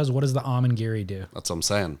Ritz-Carlton does, what does the Amangiri do? That's what I'm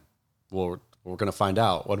saying. Well, we're going to find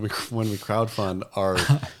out when we crowdfund our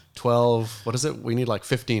 12. What is it? We need like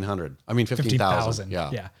 1,500. I mean 15,000. Yeah.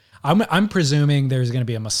 Yeah. I'm presuming there's going to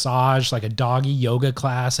be a massage, like a doggy yoga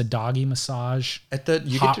class, a doggy massage.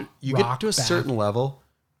 You get to a certain level,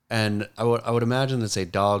 and I would imagine it's a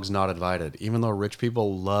dogs not invited. Even though rich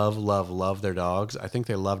people love their dogs, I think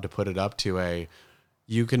they love to put it up to a.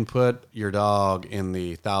 You can put your dog in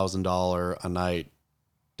the $1,000 a night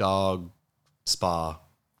dog spa,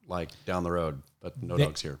 like down the road, but no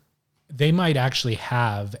dogs here. They might actually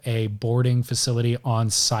have a boarding facility on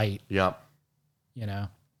site. Yep. You know.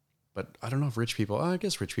 But I don't know if rich people, I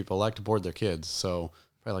guess rich people like to board their kids, so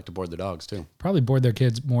probably like to board their dogs too. Probably board their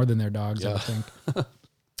kids more than their dogs, I would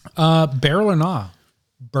think. Barrel or nah?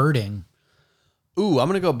 Birding. Ooh, I'm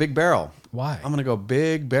going to go big barrel. Why? I'm going to go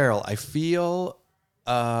big barrel. I feel,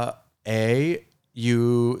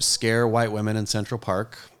 you scare white women in Central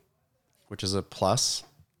Park, which is a plus.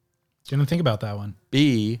 Didn't think about that one.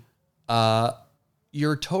 B,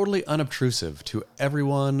 you're totally unobtrusive to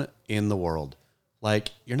everyone in the world.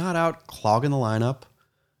 Like, you're not out clogging the lineup.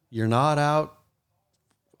 You're not out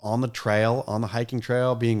on the trail, on the hiking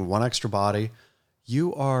trail, being one extra body.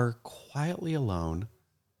 You are quietly alone,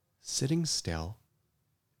 sitting still,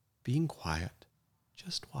 being quiet,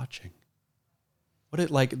 just watching.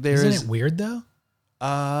 Isn't it weird though?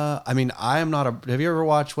 I mean, I am not have you ever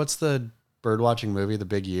watched, what's the bird watching movie, The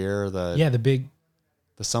Big Year? The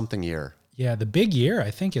something year. Yeah, The Big Year, I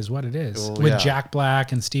think, is what it is. With Jack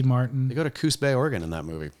Black and Steve Martin. They go to Coos Bay, Oregon in that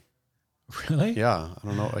movie. Really? Yeah. I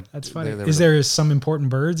don't know. That's funny. There some important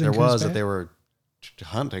birds in Coos Bay? There was that they were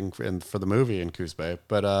hunting for the movie in Coos Bay.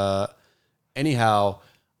 But anyhow,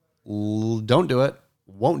 don't do it.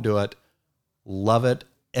 Won't do it. Love it.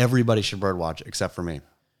 Everybody should bird watch except for me.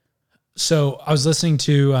 So I was listening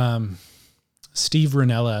to Steve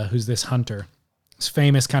Rinella, who's this hunter.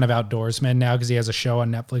 Famous kind of outdoorsman now because he has a show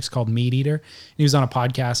on Netflix called Meat Eater. And he was on a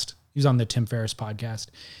podcast. He was on the Tim Ferriss podcast.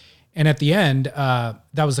 And at the end, that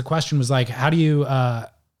was the question was like, how do you,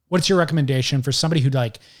 what's your recommendation for somebody who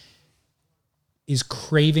like is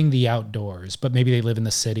craving the outdoors, but maybe they live in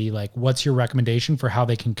the city? Like, what's your recommendation for how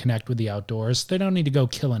they can connect with the outdoors? They don't need to go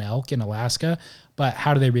kill an elk in Alaska, but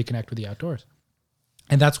how do they reconnect with the outdoors?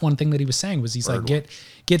 And that's one thing that he was saying was he's like,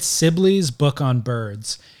 get Sibley's book on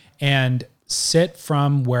birds and sit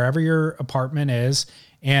from wherever your apartment is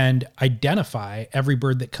and identify every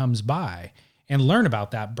bird that comes by and learn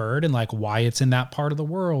about that bird and like why it's in that part of the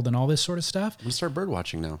world and all this sort of stuff. I'm gonna start bird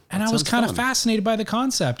watching now. And I was kind of fascinated by the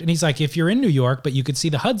concept. And he's like, if you're in New York, but you could see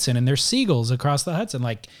the Hudson and there's seagulls across the Hudson,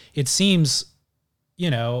 like it seems,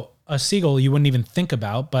 a seagull you wouldn't even think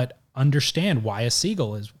about, but understand why a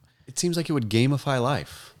seagull is. It seems like it would gamify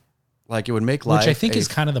life. Like it would make life, which I think is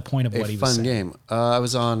kind of the point of what he was saying. A fun game. I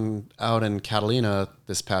was out in Catalina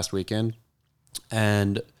this past weekend,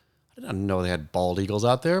 and I didn't know they had bald eagles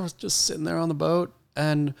out there. I was just sitting there on the boat,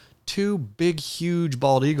 and 2 big, huge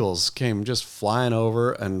bald eagles came just flying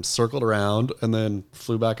over and circled around, and then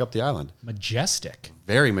flew back up the island. Majestic.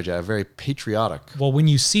 Very majestic, very patriotic. Well, when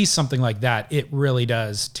you see something like that, it really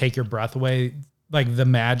does take your breath away. Like the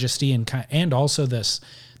majesty and also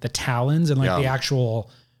the talons and like the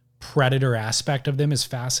actual predator aspect of them is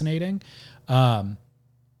fascinating.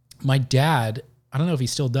 My dad, I don't know if he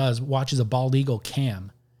still does, watches a bald eagle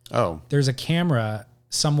cam. Oh. There's a camera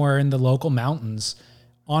somewhere in the local mountains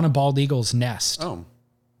on a bald eagle's nest. Oh.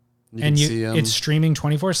 It's streaming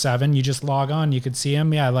 24/7. You just log on, you could see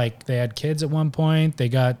them. Yeah, like they had kids at one point. They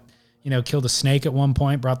got, killed a snake at one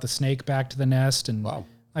point, brought the snake back to the nest, and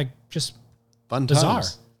like just fun bizarre.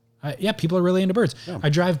 Times. People are really into birds. Yeah. I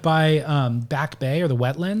drive by Back Bay or the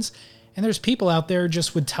wetlands, and there's people out there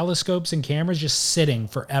just with telescopes and cameras just sitting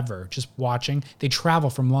forever, just watching. They travel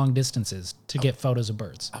from long distances to get photos of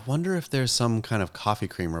birds. I wonder if there's some kind of coffee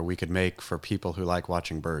creamer we could make for people who like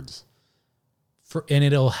watching birds. And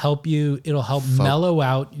it'll help mellow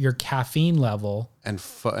out your caffeine level. And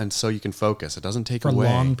so you can focus. It doesn't take for away. a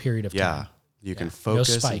long period of time. Yeah. You can focus.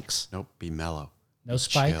 No spikes. Be mellow. No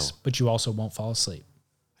spikes, chill. But you also won't fall asleep.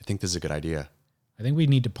 I think this is a good idea. I think we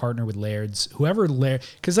need to partner with Laird's.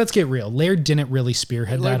 Because let's get real. Laird didn't really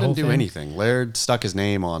spearhead that whole thing. Laird didn't do anything. Laird stuck his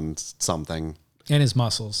name on something. And his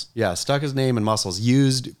muscles. Yeah, stuck his name and muscles.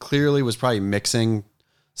 Clearly was probably mixing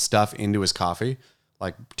stuff into his coffee,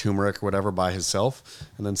 like turmeric or whatever by himself.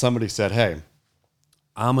 And then somebody said, hey,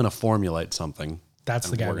 I'm going to formulate something. That's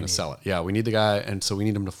the guy we're going to sell it. Yeah, we need the guy. And so we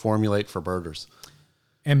need him to formulate for birders.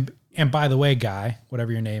 And by the way, guy,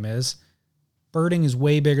 whatever your name is, birding is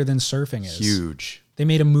way bigger than surfing is. Huge. They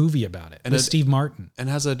made a movie about it with Steve Martin. And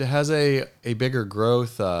has a bigger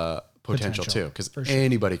growth potential too, because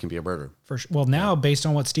anybody can be a birder. Well, now, based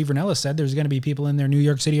on what Steve Rinella said, there's going to be people in their New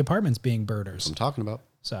York City apartments being birders. That's what I'm talking about.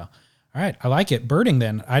 So, all right. I like it. Birding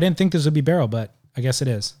then. I didn't think this would be barrel, but I guess it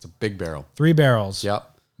is. It's a big barrel. 3 barrels.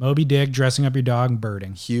 Yep. Moby Dick, dressing up your dog, and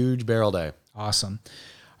birding. Huge barrel day. Awesome.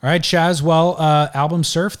 All right, Chaz. Well, Album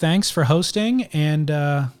Surf, thanks for hosting. And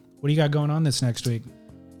what do you got going on this next week?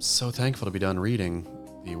 So thankful to be done reading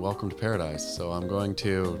the Welcome to Paradise. So I'm going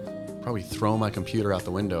to probably throw my computer out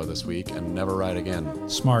the window this week and never write again.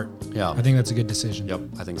 Smart. Yeah. I think that's a good decision. Yep,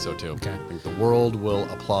 I think so too. Okay. I think the world will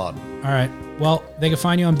applaud. All right. Well, they can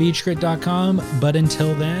find you on beachgrit.com. But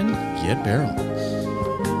until then, get barrel.